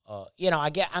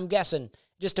 I'm guessing it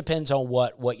just depends on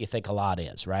what you think a lot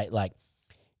is, right? Like,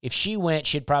 if she went,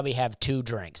 she'd probably have 2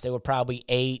 drinks. They were probably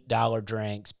 $8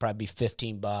 drinks, probably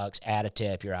 $15. Add a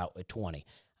tip, you're out with $20.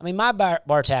 I mean, my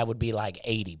bar tab would be like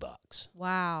 $80.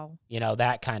 Wow.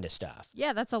 That kind of stuff.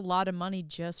 Yeah, that's a lot of money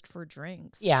just for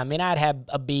drinks. Yeah, I mean, I'd have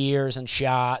beers and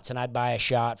shots, and I'd buy a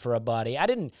shot for a buddy. I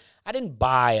didn't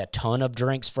buy a ton of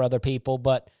drinks for other people,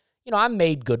 but I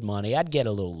made good money. I'd get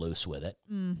a little loose with it.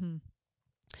 Mm-hmm.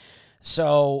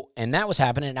 So, and that was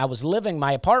happening. I was living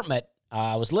my apartment.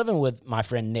 I was living with my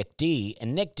friend Nick D,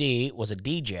 and Nick D was a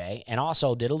DJ and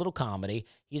also did a little comedy.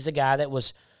 He's a guy that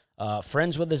was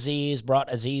friends with Aziz,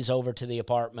 brought Aziz over to the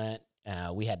apartment.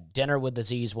 We had dinner with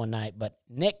Aziz one night, but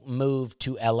Nick moved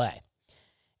to L.A.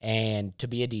 and to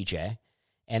be a DJ.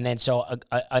 And then so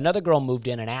another girl moved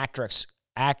in, an actress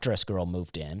girl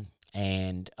moved in,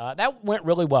 and that went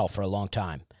really well for a long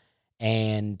time.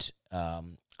 And a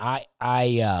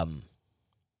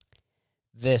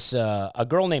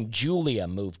girl named Julia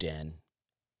moved in,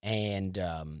 and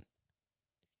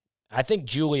I think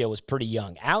Julia was pretty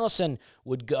young. Allison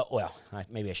would go, well,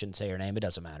 maybe I shouldn't say her name. It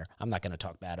doesn't matter. I'm not going to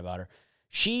talk bad about her.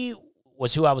 She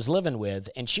was who I was living with,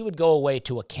 and she would go away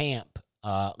to a camp,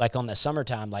 like on the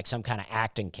summertime, like some kind of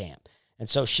acting camp. And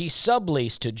so she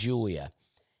subleased to Julia.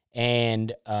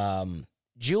 And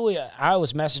Julia, I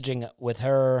was messaging with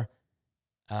her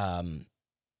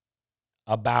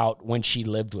about when she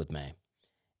lived with me.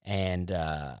 And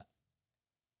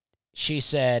she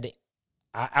said,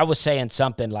 I was saying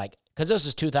something like, because this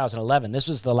was 2011. This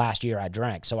was the last year I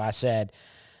drank. So I said,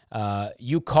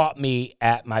 you caught me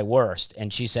at my worst.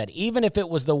 And she said, even if it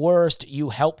was the worst, you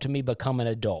helped me become an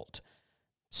adult.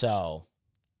 So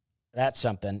that's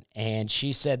something. And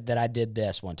she said that I did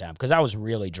this one time because I was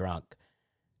really drunk.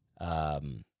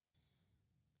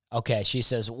 Okay, she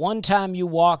says, one time you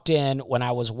walked in when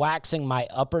I was waxing my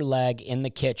upper leg in the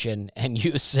kitchen, and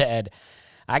you said,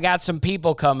 I got some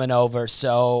people coming over,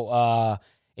 so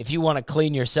if you want to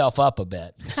clean yourself up a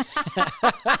bit.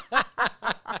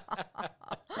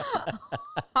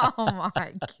 Oh,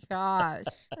 my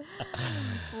gosh.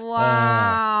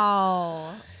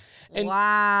 Wow.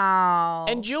 Wow.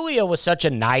 And Julia was such a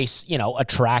nice,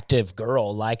 attractive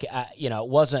girl. Like, it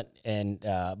wasn't,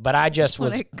 but I just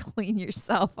was. Want to clean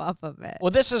yourself up a bit.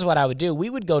 Well, this is what I would do. We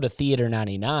would go to Theater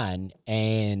 99,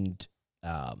 and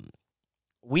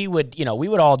we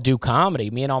would all do comedy,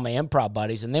 me and all my improv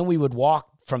buddies, and then we would walk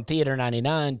from Theater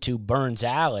 99 to Burns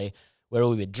Alley, where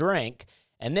we would drink.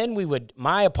 And then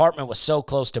my apartment was so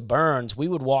close to Burns, we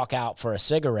would walk out for a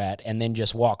cigarette and then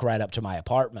just walk right up to my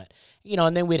apartment.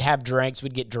 And then we'd have drinks.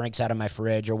 We'd get drinks out of my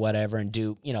fridge or whatever and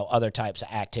do, other types of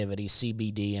activities,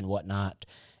 CBD and whatnot.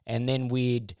 And then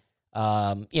we'd,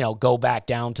 go back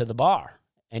down to the bar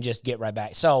and just get right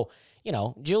back. So,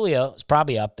 Julia is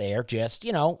probably up there just,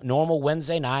 normal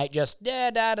Wednesday night, just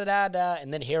da-da-da-da-da.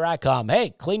 And then here I come.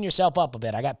 Hey, clean yourself up a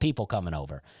bit. I got people coming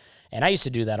over. And I used to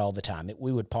do that all the time.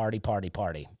 We would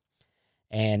party.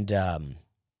 And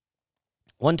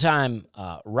one time,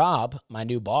 Rob, my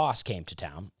new boss, came to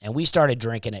town, and we started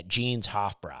drinking at Gene's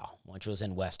Hofbrau, which was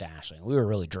in West Ashley. We were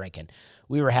really drinking.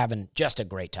 We were having just a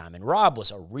great time. And Rob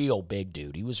was a real big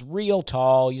dude. He was real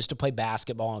tall, used to play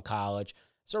basketball in college.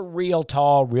 He's a real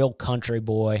tall, real country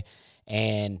boy.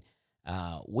 And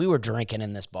we were drinking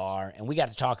in this bar, and we got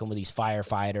to talking with these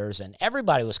firefighters, and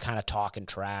everybody was kind of talking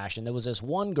trash. And there was this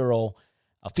one girl,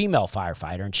 a female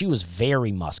firefighter, and she was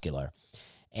very muscular.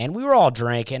 And we were all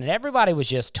drinking, and everybody was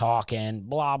just talking,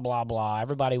 blah, blah, blah.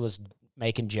 Everybody was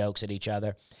making jokes at each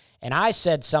other. And I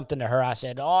said something to her. I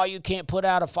said, oh, you can't put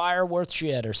out a fire worth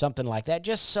shit or something like that.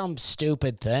 Just some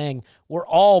stupid thing. We're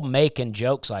all making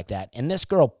jokes like that. And this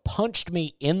girl punched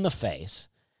me in the face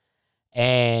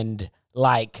and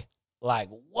like,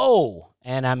 whoa.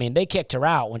 And, I mean, they kicked her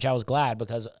out, which I was glad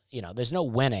because, there's no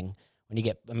winning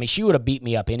when she would have beat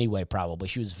me up anyway probably.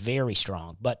 She was very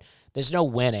strong. But there's no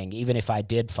winning, even if I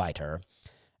did fight her.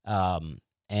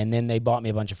 And then they bought me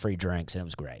a bunch of free drinks, and it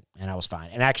was great, and I was fine.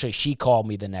 And actually, she called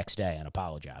me the next day and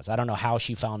apologized. I don't know how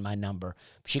she found my number.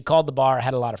 She called the bar. I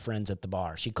had a lot of friends at the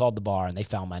bar. She called the bar, and they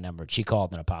found my number. She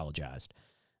called and apologized.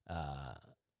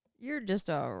 You're just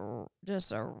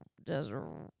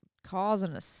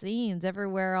causing a scenes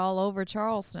everywhere all over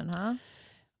Charleston, huh?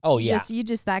 Oh, yeah. You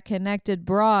just that connected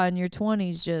bra in your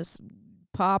 20s just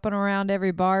popping around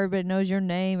every bar. Everybody knows your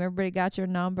name. Everybody got your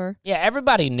number. Yeah,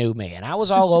 everybody knew me, and I was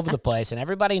all over the place, and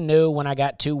everybody knew when I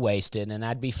got too wasted, and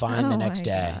I'd be fine the next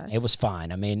day. Gosh. It was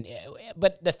fine. I mean,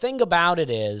 but the thing about it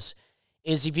is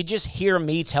if you just hear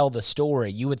me tell the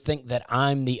story, you would think that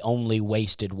I'm the only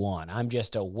wasted one. I'm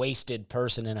just a wasted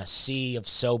person in a sea of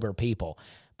sober people.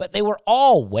 But they were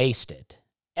all wasted.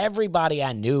 Everybody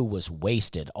I knew was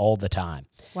wasted all the time.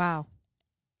 Wow.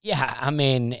 Yeah, I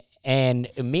mean... And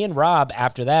me and Rob,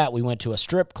 after that, we went to a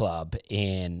strip club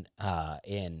in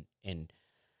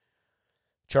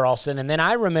Charleston. And then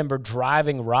I remember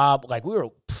driving Rob, like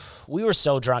we were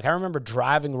so drunk. I remember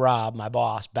driving Rob, my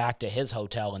boss, back to his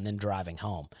hotel and then driving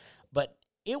home. But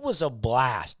it was a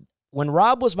blast. When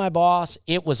Rob was my boss,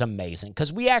 it was amazing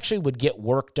because we actually would get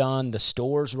work done. The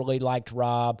stores really liked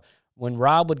Rob. When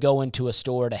Rob would go into a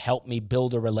store to help me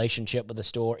build a relationship with the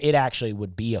store, it actually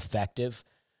would be effective.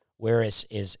 Whereas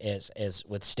is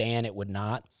with Stan, it would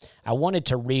not. I wanted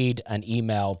to read an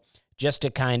email just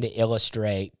to kind of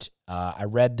illustrate, I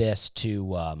read this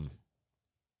to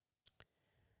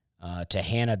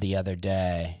Hannah the other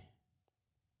day.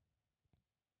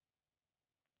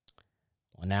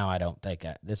 Well, now I don't think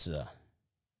this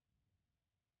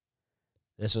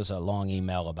was a long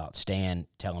email about Stan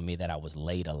telling me that I was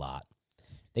late a lot.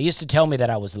 They used to tell me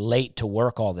that I was late to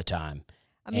work all the time.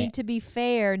 I mean, to be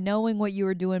fair, knowing what you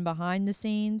were doing behind the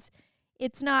scenes,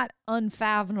 it's not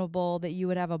unfathomable that you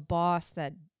would have a boss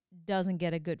that doesn't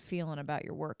get a good feeling about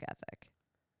your work ethic.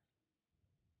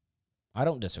 I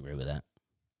don't disagree with that.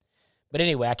 But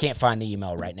anyway, I can't find the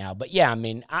email right now. But yeah, I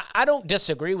mean, I don't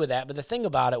disagree with that. But the thing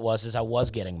about it is I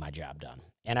was getting my job done,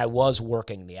 and I was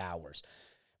working the hours.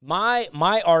 My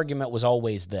argument was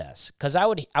always this, because I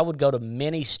would go to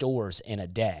many stores in a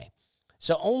day.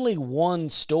 So only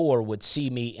one store would see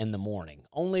me in the morning.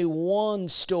 Only one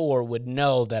store would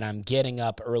know that I'm getting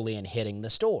up early and hitting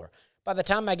the store. By the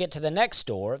time I get to the next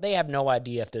store, they have no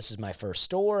idea if this is my first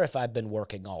store, if I've been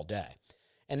working all day.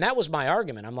 And that was my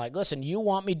argument. I'm like, listen, you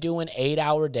want me doing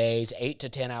 8-hour days, 8 to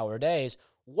 10-hour days.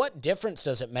 What difference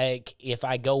does it make if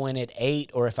I go in at 8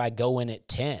 or if I go in at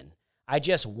 10? I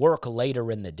just work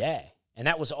later in the day. And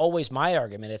that was always my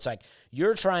argument. It's like,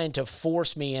 you're trying to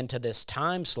force me into this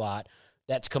time slot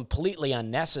that's completely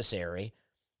unnecessary,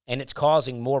 and it's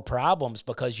causing more problems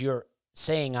because you're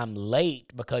saying I'm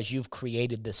late because you've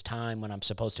created this time when I'm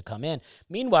supposed to come in.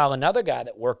 Meanwhile, another guy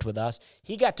that worked with us,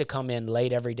 he got to come in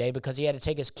late every day because he had to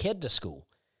take his kid to school.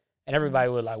 And everybody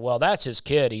was like, well, that's his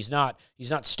kid. He's not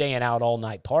staying out all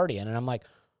night partying. And I'm like,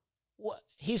 what?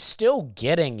 He's still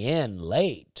getting in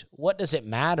late. What does it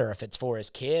matter if it's for his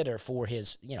kid or for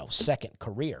his, second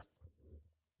career?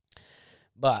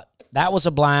 But that was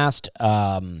a blast.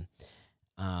 Let's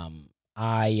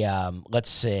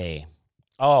see.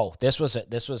 Oh, this was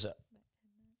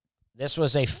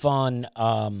a fun.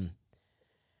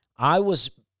 I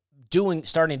was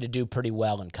starting to do pretty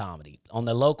well in comedy on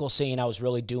the local scene. I was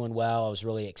really doing well. I was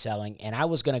really excelling, and I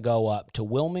was going to go up to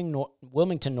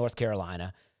Wilmington, North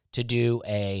Carolina, to do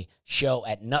a show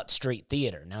at Nut Street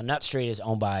Theater. Now, Nut Street is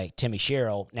owned by Timmy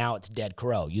Sherrill. Now it's Dead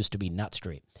Crow. Used to be Nut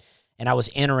Street, and I was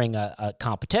entering a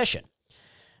competition.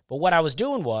 But what I was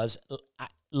doing was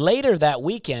later that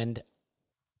weekend,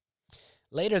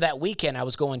 I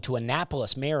was going to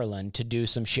Annapolis, Maryland, to do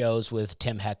some shows with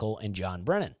Tim Heckel and John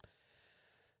Brennan.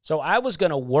 So I was going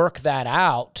to work that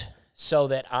out so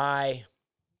that I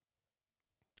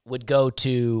would go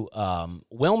to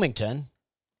Wilmington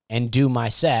and do my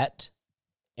set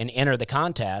and enter the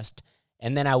contest,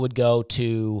 and then I would go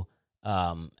to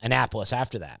Annapolis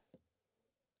after that.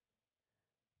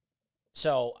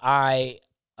 So I'm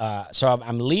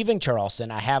leaving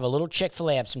Charleston. I have a little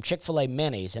Chick-fil-A. I have some Chick-fil-A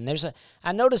minis, and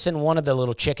I noticed in one of the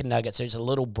little chicken nuggets, there's a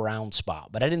little brown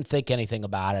spot, but I didn't think anything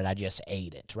about it. I just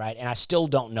ate it, right? And I still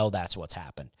don't know that's what's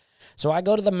happened. So I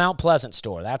go to the Mount Pleasant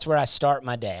store. That's where I start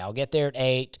my day. I'll get there at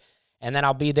 8, and then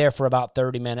I'll be there for about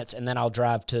 30 minutes, and then I'll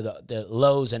drive to the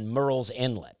Lowe's in Murrells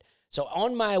Inlet. So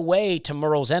on my way to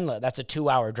Murrells Inlet, that's a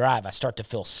 2-hour drive, I start to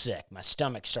feel sick. My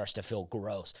stomach starts to feel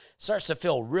gross. It starts to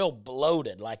feel real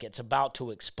bloated, like it's about to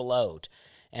explode.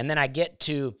 And then I get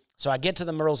to the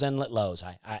Murrells Inlet Lowe's,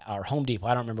 or Home Depot,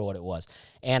 I don't remember what it was.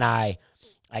 And I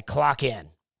clock in,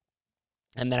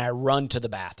 and then I run to the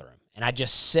bathroom. And I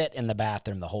just sit in the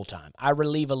bathroom the whole time. I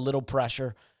relieve a little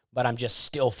pressure, but I'm just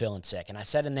still feeling sick. And I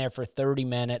sat in there for 30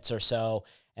 minutes or so,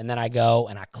 and then I go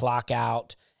and I clock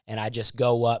out, and I just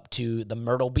go up to the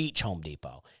Myrtle Beach Home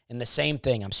Depot. And the same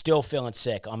thing, I'm still feeling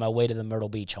sick on my way to the Myrtle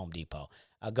Beach Home Depot.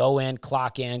 I go in,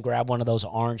 clock in, grab one of those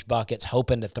orange buckets,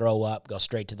 hoping to throw up, go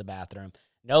straight to the bathroom.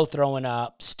 No throwing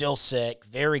up, still sick,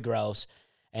 very gross.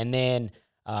 And then,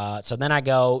 so then I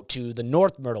go to the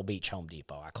North Myrtle Beach Home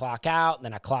Depot. I clock out, and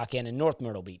then I clock in North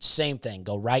Myrtle Beach. Same thing,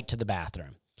 go right to the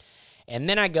bathroom. And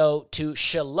then I go to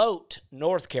Charlotte,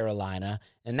 North Carolina,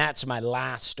 and that's my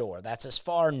last store. That's as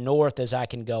far north as I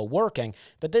can go working,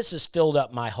 but this has filled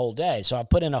up my whole day. So I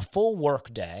put in a full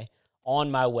work day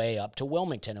on my way up to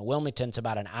Wilmington, and Wilmington's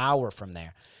about an hour from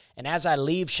there. And as I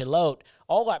leave Charlotte,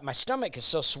 my stomach is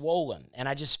so swollen, and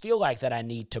I just feel like that I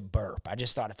need to burp. I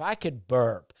just thought if I could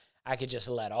burp, I could just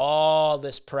let all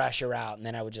this pressure out, and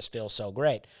then I would just feel so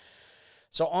great.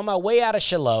 So on my way out of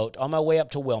Charlotte, on my way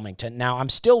up to Wilmington, now I'm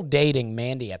still dating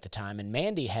Mandy at the time, and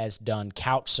Mandy has done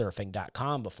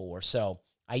couchsurfing.com before, so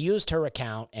I used her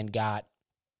account and got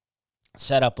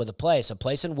set up with a place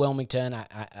in Wilmington.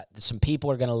 Some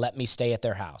people are going to let me stay at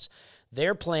their house. They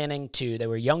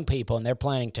were young people, and they're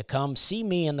planning to come see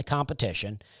me in the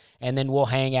competition, and then we'll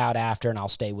hang out after, and I'll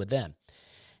stay with them.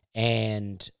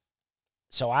 And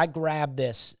so I grabbed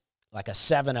this, like a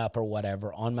 7-Up or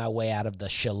whatever, on my way out of the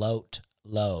Charlotte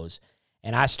Lowe's,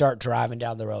 and I start driving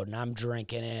down the road, and I'm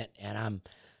drinking it,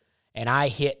 and I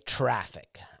hit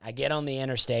traffic. I get on the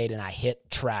interstate, and I hit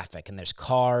traffic, and there's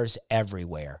cars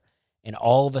everywhere. And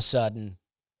all of a sudden,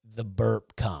 the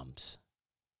burp comes.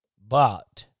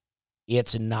 But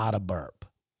it's not a burp.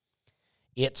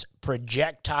 It's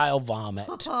projectile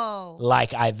vomit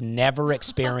like I've never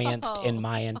experienced in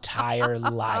my entire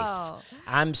life.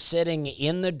 I'm sitting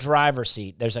in the driver's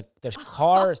seat. There's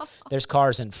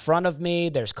cars in front of me,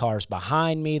 there's cars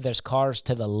behind me, there's cars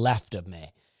to the left of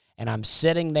me. And I'm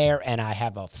sitting there, and I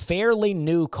have a fairly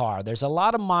new car. There's a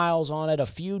lot of miles on it, a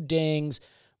few dings,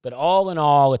 but all in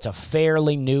all, it's a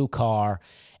fairly new car.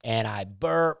 And I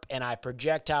burp, and I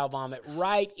projectile vomit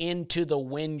right into the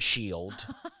windshield.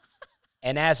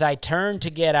 And as I turn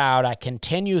to get out, I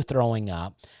continue throwing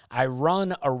up. I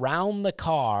run around the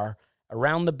car,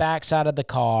 around the backside of the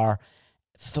car,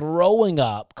 throwing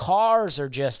up. Cars are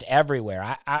just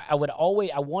everywhere. I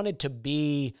wanted to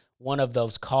be one of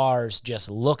those cars just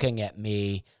looking at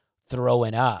me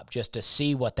throwing up, just to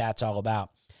see what that's all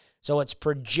about. So it's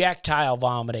projectile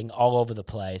vomiting all over the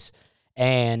place.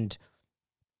 And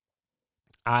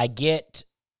I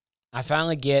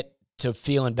finally get to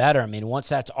feeling better. I mean, once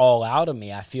that's all out of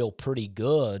me, I feel pretty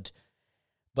good.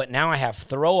 But now I have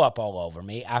throw up all over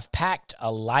me. I've packed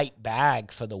a light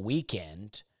bag for the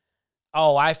weekend.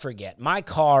 Oh, I forget. My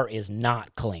car is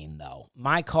not clean, though.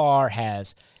 My car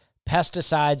has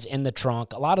pesticides in the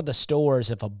trunk. A lot of the stores,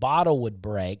 if a bottle would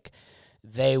break,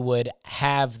 they would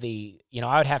have I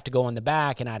would have to go in the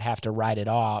back, and I'd have to write it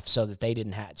off so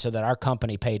that our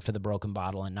company paid for the broken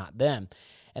bottle and not them.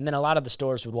 And then a lot of the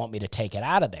stores would want me to take it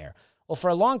out of there. Well, for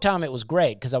a long time, it was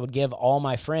great because I would give all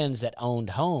my friends that owned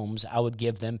homes, I would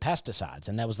give them pesticides.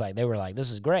 And they were like,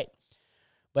 this is great.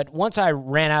 But once I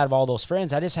ran out of all those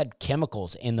friends, I just had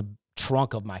chemicals in the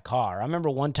trunk of my car. I remember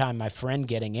one time my friend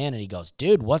getting in, and he goes,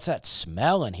 dude, what's that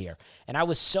smell in here? And I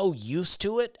was so used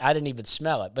to it, I didn't even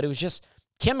smell it. But it was just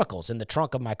chemicals in the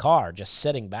trunk of my car just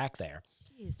sitting back there.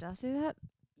 Jeez, did I say that?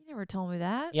 You never told me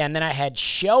that. Yeah, and then I had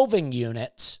shelving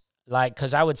units,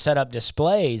 because I would set up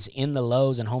displays in the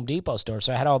Lowe's and Home Depot stores.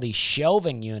 So I had all these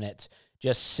shelving units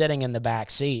just sitting in the back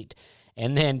seat.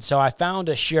 And then, so I found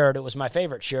a shirt. It was my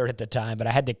favorite shirt at the time, but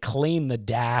I had to clean the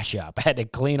dash up. I had to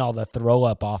clean all the throw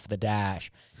up off the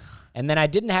dash. And then I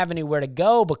didn't have anywhere to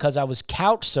go because I was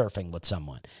couch surfing with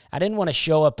someone. I didn't want to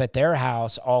show up at their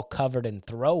house all covered in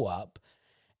throw up.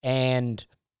 And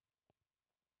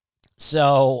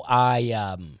so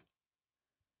I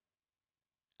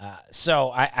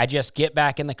just get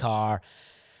back in the car,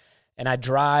 and I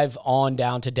drive on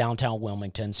down to downtown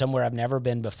Wilmington, somewhere I've never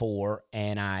been before,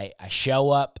 and I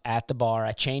show up at the bar.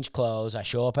 I change clothes. I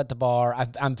show up at the bar.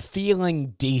 I'm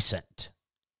feeling decent,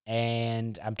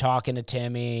 and I'm talking to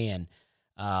Timmy, and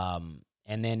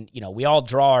then, we all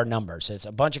draw our numbers. It's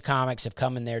a bunch of comics have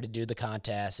come in there to do the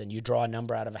contest, and you draw a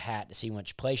number out of a hat to see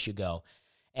which place you go.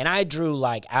 And I drew,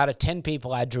 out of 10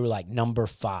 people, I drew, number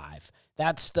 5.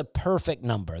 That's the perfect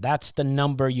number. That's the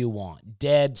number you want,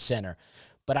 dead center.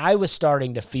 But I was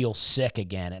starting to feel sick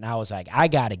again, and I was like, I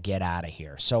got to get out of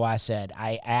here. So I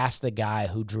asked the guy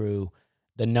who drew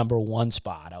the number 1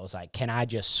 spot, I was like, can I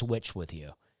just switch with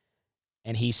you?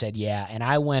 And he said, yeah. And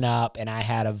I went up, and I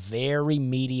had a very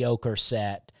mediocre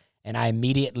set, and I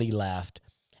immediately left.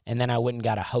 And then I went and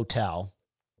got a hotel.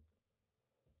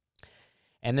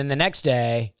 And then the next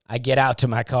day, I get out to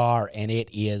my car, and it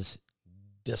is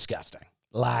disgusting.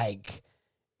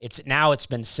 It's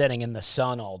been sitting in the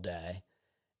sun all day.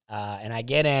 And I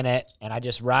get in it, and I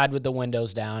just ride with the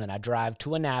windows down, and I drive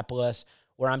to Annapolis,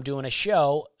 where I'm doing a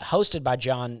show hosted by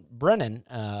John Brennan,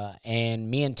 and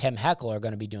me and Tim Heckle are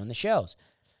going to be doing the shows.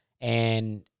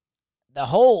 And the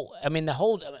whole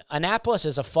Annapolis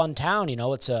is a fun town.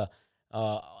 It's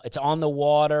on the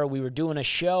water. We were doing a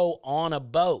show on a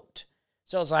boat.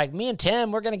 So it's like, me and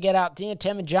Tim, we're going to get out,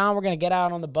 Tim and John, we're going to get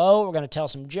out on the boat. We're going to tell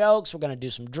some jokes. We're going to do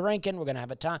some drinking. We're going to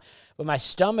have a time. But my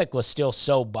stomach was still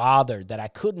so bothered that I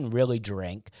couldn't really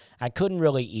drink. I couldn't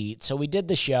really eat. So we did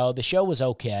the show. The show was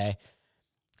okay.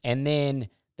 And then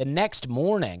the next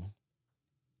morning,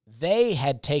 they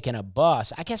had taken a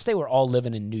bus. I guess they were all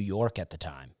living in New York at the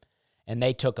time. And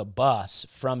they took a bus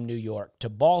from New York to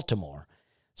Baltimore.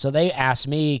 So they asked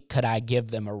me, could I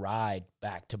give them a ride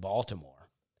back to Baltimore?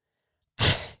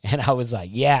 And I was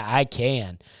like, yeah, I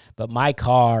can, but my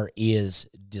car is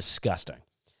disgusting.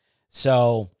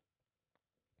 So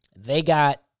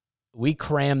we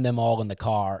crammed them all in the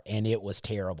car, and it was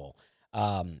terrible.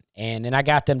 And then I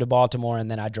got them to Baltimore, and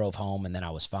then I drove home, and then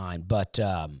I was fine. But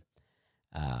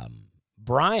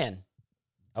Brian,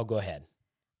 go ahead.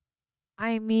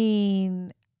 I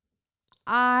mean,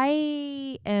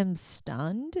 I am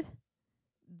stunned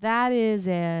that is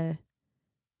a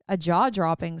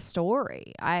jaw-dropping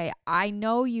story. I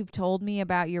know you've told me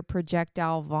about your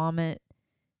projectile vomit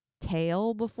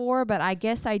tale before, but I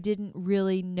guess I didn't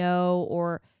really know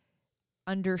or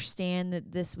understand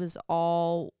that this was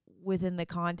all within the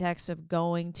context of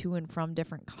going to and from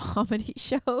different comedy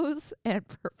shows and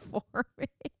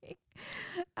performing.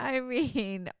 I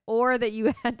mean, or that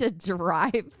you had to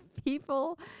drive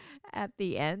people at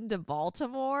the end of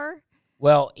Baltimore.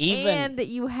 Well, even And that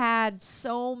you had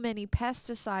so many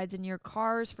pesticides in your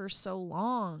cars for so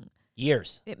long.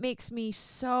 years. It makes me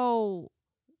so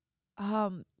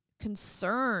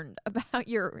concerned about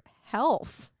your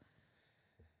health.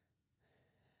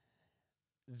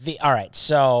 All right,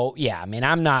 so yeah, I mean,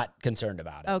 I'm not concerned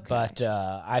about it, Okay. but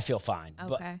I feel fine.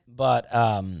 Okay. But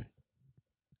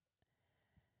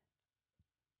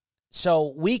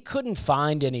so we couldn't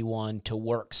find anyone to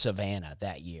work Savannah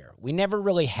that year. We never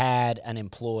really had an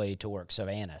employee to work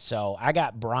Savannah. So I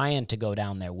got Brian to go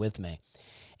down there with me.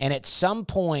 And at some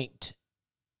point,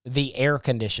 the air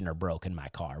conditioner broke in my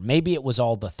car. Maybe it was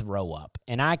all the throw up.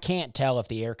 And I can't tell if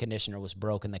the air conditioner was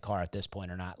broke in the car at this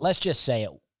point or not. Let's say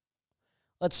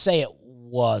it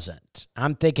wasn't.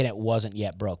 I'm thinking it wasn't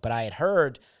yet broke. But I had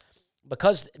heard,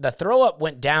 because the throw up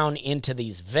went down into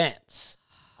these vents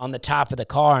on the top of the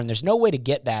car, and there's no way to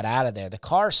get that out of there. The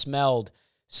car smelled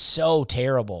so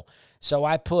terrible. So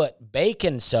I put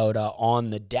baking soda on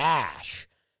the dash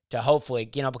to hopefully,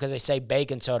 because they say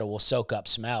baking soda will soak up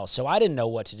smells. So I didn't know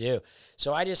what to do.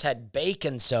 So I just had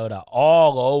baking soda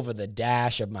all over the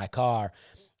dash of my car.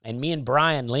 And me and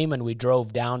Brian Lehman, we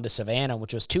drove down to Savannah,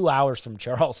 which was 2 hours from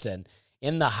Charleston,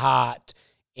 in the hot,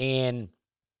 and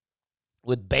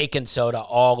with baking soda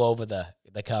all over the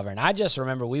cover. And I just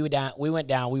remember we went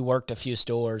down, we worked a few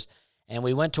stores, and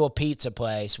we went to a pizza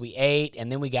place. We ate,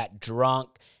 and then we got drunk,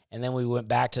 and then we went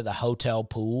back to the hotel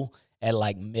pool at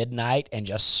like midnight and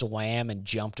just swam and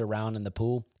jumped around in the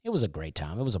pool. It was a great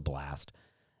time. It was a blast.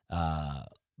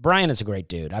 Brian is a great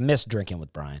dude. I miss drinking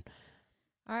with Brian.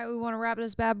 All right, we want to wrap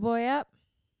this bad boy up.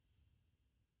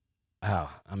 Oh,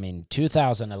 I mean,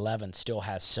 2011 still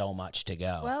has so much to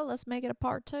go. Well, let's make it a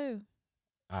part 2.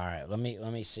 All right, let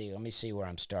me see where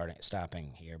I'm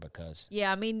stopping here, because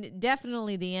Yeah, I mean,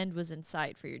 definitely the end was in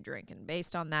sight for your drinking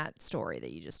based on that story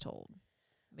that you just told.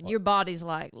 I mean, your body's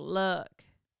like, look,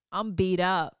 I'm beat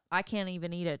up. I can't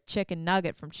even eat a chicken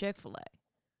nugget from Chick-fil-A.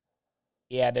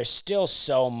 yeah, there's still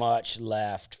so much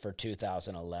left for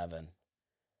 2011.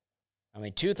 I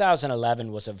mean,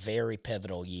 2011 was a very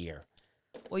pivotal year.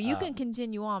 Well, you can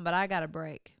continue on, but I got a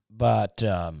break. But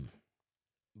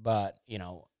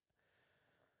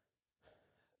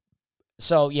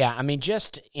so yeah, I mean,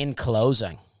 just in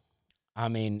closing, I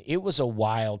mean, it was a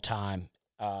wild time.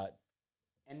 And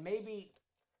maybe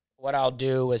what I'll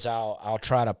do is I'll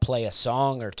try to play a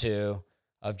song or two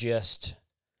of just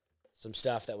some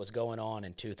stuff that was going on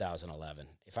in 2011,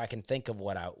 if I can think of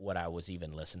what I was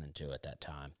even listening to at that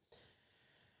time.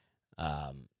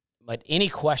 But any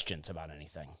questions about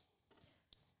anything?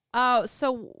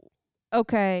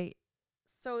 Okay.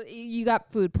 So you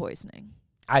got food poisoning.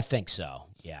 I think so,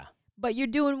 yeah. But you're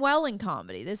doing well in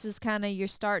comedy. This is kind of, you're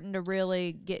starting to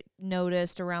really get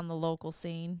noticed around the local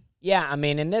scene. Yeah, I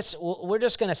mean, and we're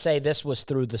just going to say this was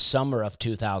through the summer of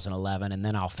 2011, and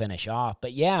then I'll finish off.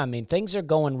 But yeah, I mean, things are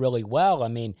going really well. I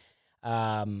mean,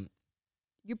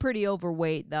 you're pretty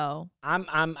overweight, though.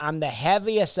 I'm the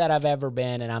heaviest that I've ever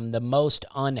been, and I'm the most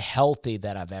unhealthy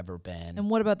that I've ever been. And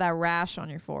what about that rash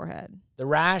on your forehead? The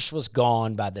rash was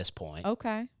gone by this point.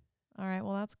 Okay. All right,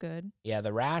 well, that's good. Yeah,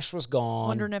 the rash was gone.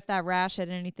 Wondering if that rash had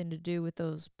anything to do with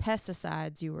those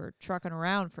pesticides you were trucking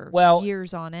around for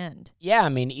years on end. Yeah, I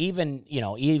mean, even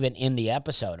in the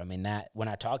episode, I mean, that when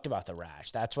I talked about the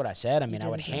rash, that's what I said. I mean, I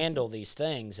would handle these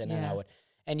things, and then I would.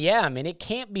 And yeah, I mean, it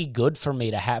can't be good for me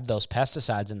to have those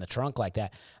pesticides in the trunk like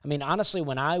that. I mean, honestly,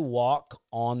 when I walk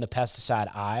on the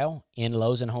pesticide aisle in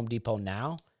Lowe's and Home Depot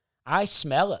now, I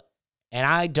smell it. And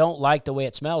I don't like the way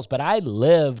it smells, but I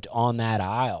lived on that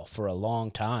aisle for a long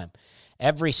time.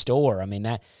 Every store, I mean,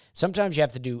 that sometimes you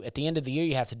have to do, at the end of the year,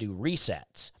 you have to do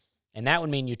resets. And that would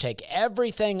mean you take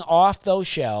everything off those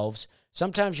shelves.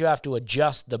 Sometimes you have to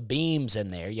adjust the beams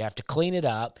in there. You have to clean it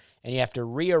up, and you have to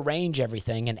rearrange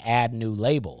everything and add new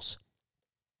labels.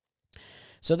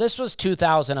 So this was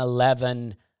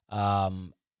 2011,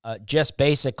 just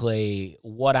basically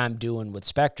what I'm doing with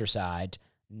Spectracide,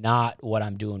 not what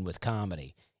I'm doing with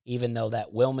comedy, even though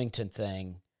that Wilmington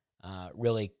thing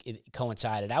really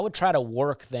coincided. I would try to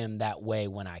work them that way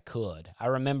when I could. I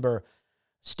remember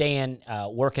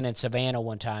working in Savannah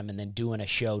one time and then doing a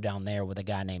show down there with a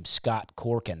guy named Scott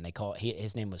Corkin.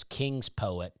 His name was King's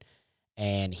Poet,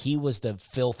 and he was the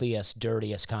filthiest,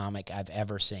 dirtiest comic I've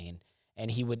ever seen. And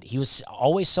he was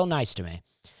always so nice to me,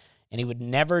 and he would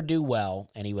never do well,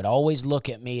 and he would always look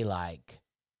at me like,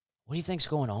 what do you think's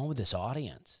going on with this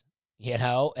audience? You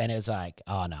know? And it's like,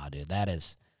 oh, no, dude, that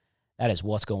is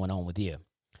what's going on with you.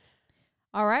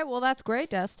 All right, well, that's great,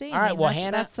 Dusty. All right, well,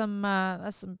 that's, Hannah,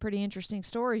 that's some pretty interesting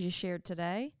stories you shared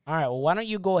today. All right, well, why don't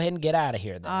you go ahead and get out of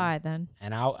here then? All right, then.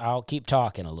 And I'll keep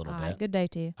talking a little All bit. right, good day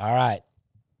to you. All right.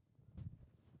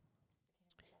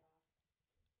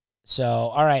 So,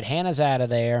 all right, Hannah's out of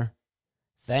there.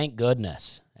 Thank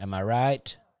goodness. Am I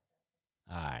right?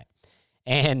 All right.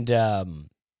 And,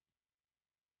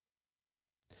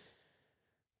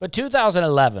 but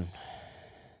 2011,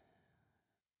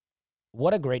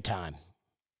 what a great time.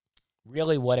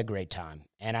 Really, what a great time.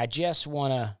 And I just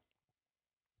want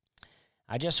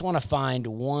to find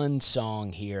one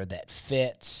song here that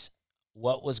fits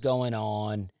what was going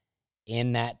on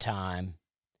in that time,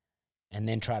 and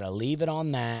then try to leave it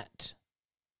on that.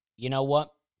 You know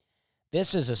what?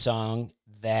 This is a song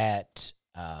that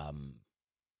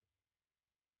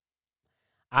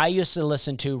I used to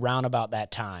listen to round about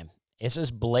that time. This is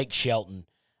Blake Shelton,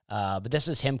 but this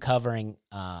is him covering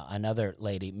another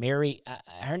lady, Mary.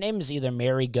 Her name is either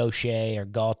Mary Gauthier or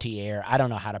Gaultier. I don't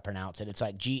know how to pronounce it. It's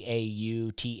like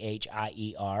Gauthier.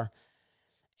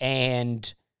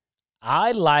 And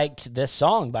I liked this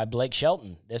song by Blake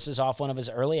Shelton. This is off one of his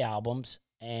early albums,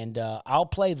 and I'll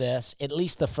play this, at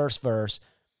least the first verse,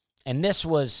 and this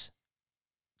was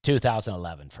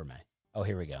 2011 for me. Oh,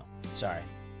 here we go. Sorry.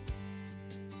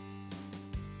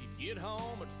 He'd get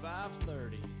home at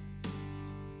 5:30,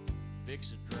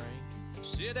 fix a drink,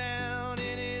 sit down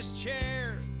in his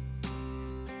chair,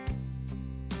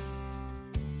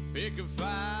 pick a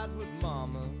fight with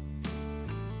mama,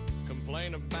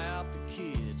 complain about the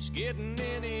kids getting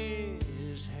in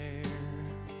his hair.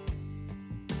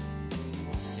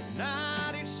 At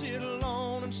night he'd sit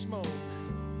alone and smoke.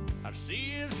 I'd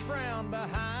see his frown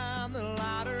behind the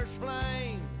lighter's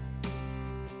flame.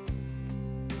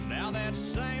 Now that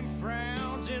same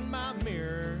frown's in my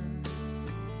mirror.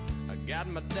 I got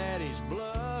my daddy's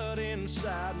blood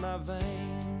inside my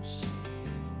veins.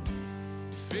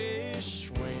 Fish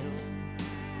swim,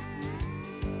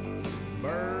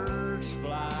 birds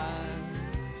fly,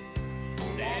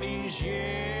 daddies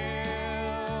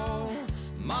yell,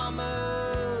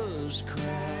 mamas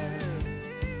cry.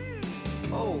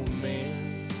 Old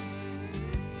men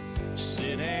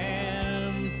sit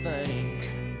and think.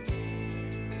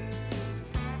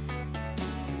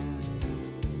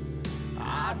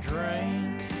 I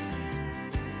drank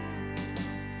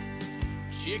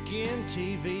chicken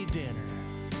TV dinner,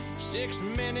 6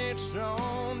 minutes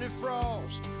on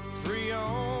defrost, 3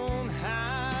 on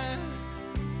high,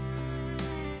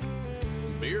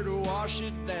 beer to wash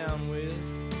it down with,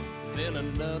 then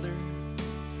another,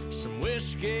 some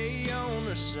whiskey on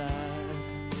the side.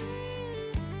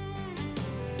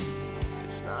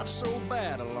 It's not so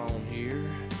bad alone here.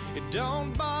 It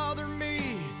don't bother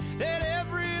me that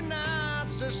every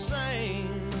night's the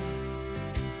same.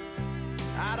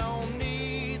 I don't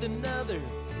need another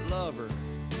lover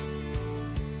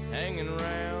hanging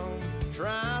around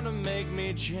trying to make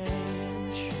me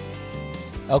change.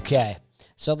 Okay,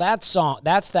 so that's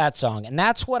that song, and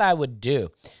that's what I would do.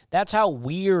 That's how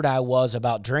weird I was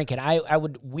about drinking. I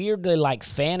would weirdly like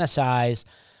fantasize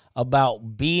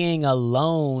about being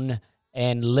alone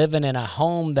and living in a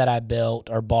home that I built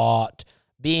or bought,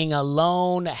 being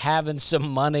alone, having some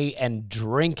money, and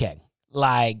drinking.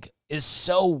 Like, it's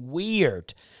so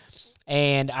weird.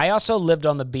 And I also lived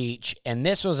on the beach, and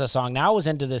this was a song. Now, I was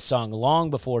into this song long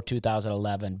before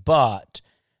 2011, but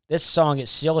this song is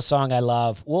still a song I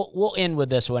love. We'll end with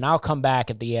this one. I'll come back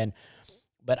at the end.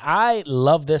 But I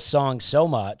love this song so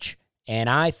much, and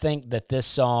I think that this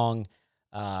song,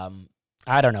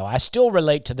 I don't know. I still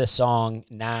relate to this song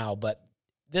now, but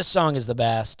this song is the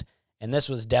best, and this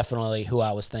was definitely who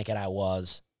I was thinking I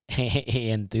was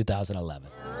in 2011.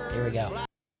 Here we go.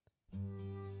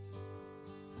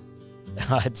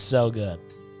 Oh, it's so good.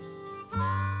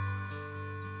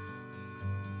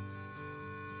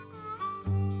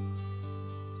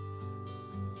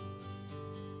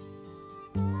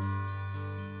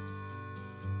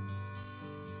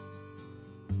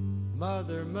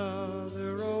 Mother,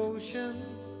 Mother Ocean,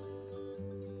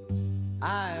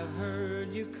 I have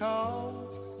heard you call.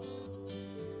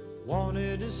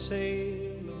 Wanted to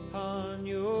sail upon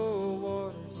your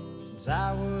waters since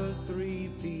I was 3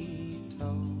 feet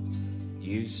tall.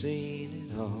 You've seen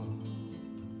it all.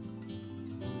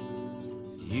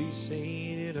 You've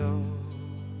seen it all.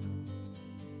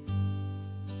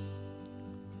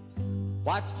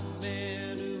 Watch the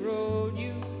men who rode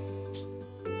you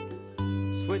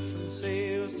switch from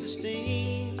sails to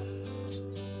steam,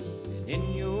 and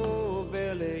in your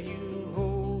belly you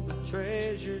hold the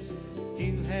treasures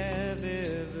you have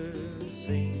ever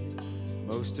seen.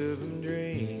 Most of them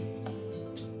dream,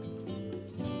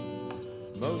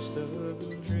 most of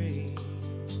them dream.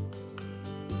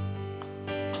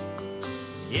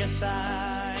 Yes,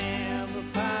 I am a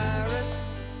pirate,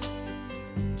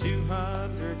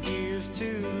 200 years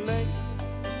too late.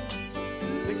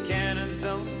 The cannons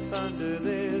don't thunder,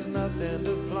 there's nothing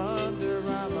to plunder.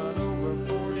 I'm an over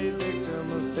 40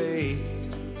 victim of fate,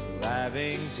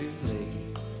 arriving too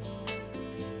late,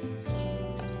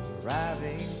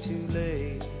 arriving too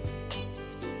late.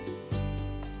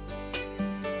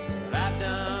 But I've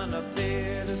done a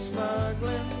bit of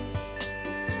smuggling,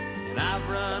 and I've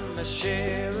run my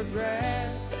share of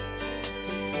grass.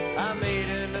 I made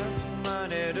enough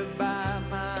money to buy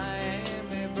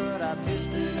Miami, but I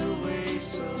pissed it away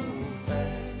so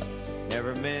fast.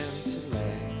 Never meant to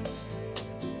last,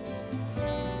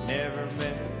 never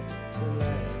meant to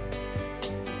last.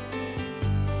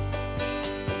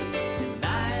 And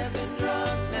I have been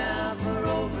drunk now for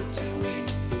over 2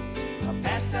 weeks. I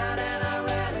passed out and I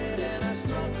rallied and I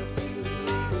sprung a few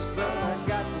leaks, but I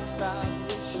got to stop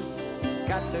fishing,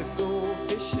 got to go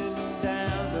fishing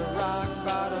down the rock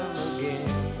bottom again.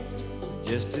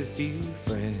 Just a few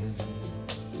friends,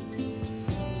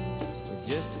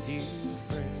 just a few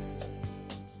friends.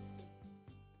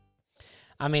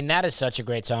 I mean, that is such a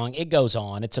great song. It goes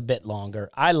on. It's a bit longer.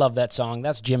 I love that song.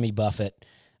 That's Jimmy Buffett.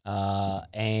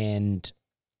 And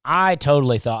I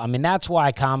totally thought, I mean, that's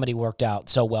why comedy worked out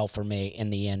so well for me in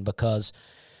the end, because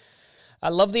I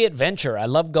love the adventure. I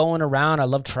love going around. I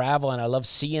love traveling. I love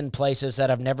seeing places that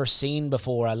I've never seen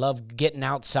before. I love getting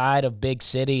outside of big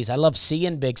cities. I love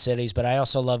seeing big cities, but I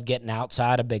also love getting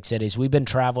outside of big cities. We've been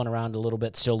traveling around a little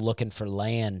bit, still looking for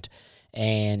land,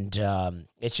 and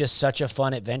it's just such a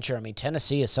fun adventure. I mean,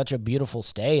 Tennessee is such a beautiful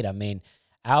state. I mean,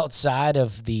 outside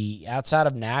of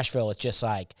Nashville, it's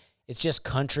just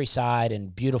countryside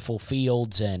and beautiful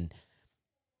fields, and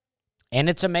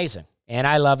it's amazing, and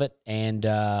I love it, and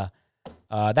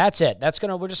that's it.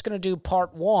 We're just gonna do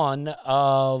part 1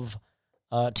 of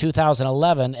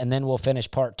 2011, and then we'll finish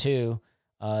part 2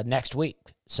 next week.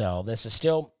 So this is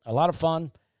still a lot of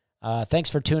fun. Thanks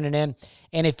for tuning in.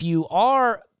 And if you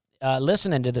are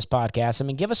listening to this podcast, I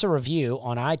mean, give us a review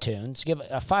on iTunes. Give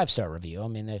a 5-star review. I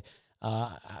mean,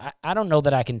 I don't know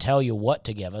that I can tell you what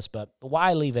to give us, but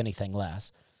why leave anything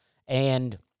less?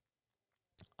 And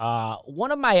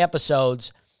one of my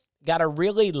episodes got a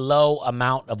really low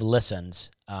amount of listens,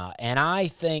 and I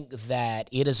think that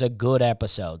it is a good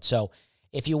episode. So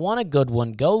if you want a good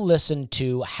one, go listen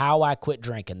to How I Quit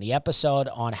Drinking, the episode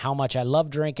on how much I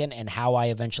love drinking and how I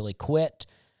eventually quit.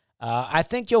 I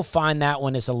think you'll find that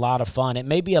one is a lot of fun. It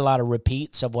may be a lot of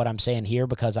repeats of what I'm saying here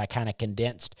because I kind of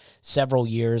condensed several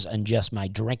years and just my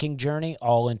drinking journey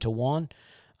all into one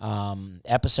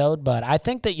episode, but I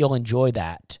think that you'll enjoy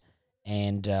that.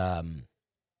 And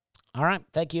all right,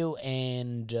 thank you,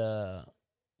 and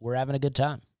we're having a good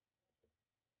time.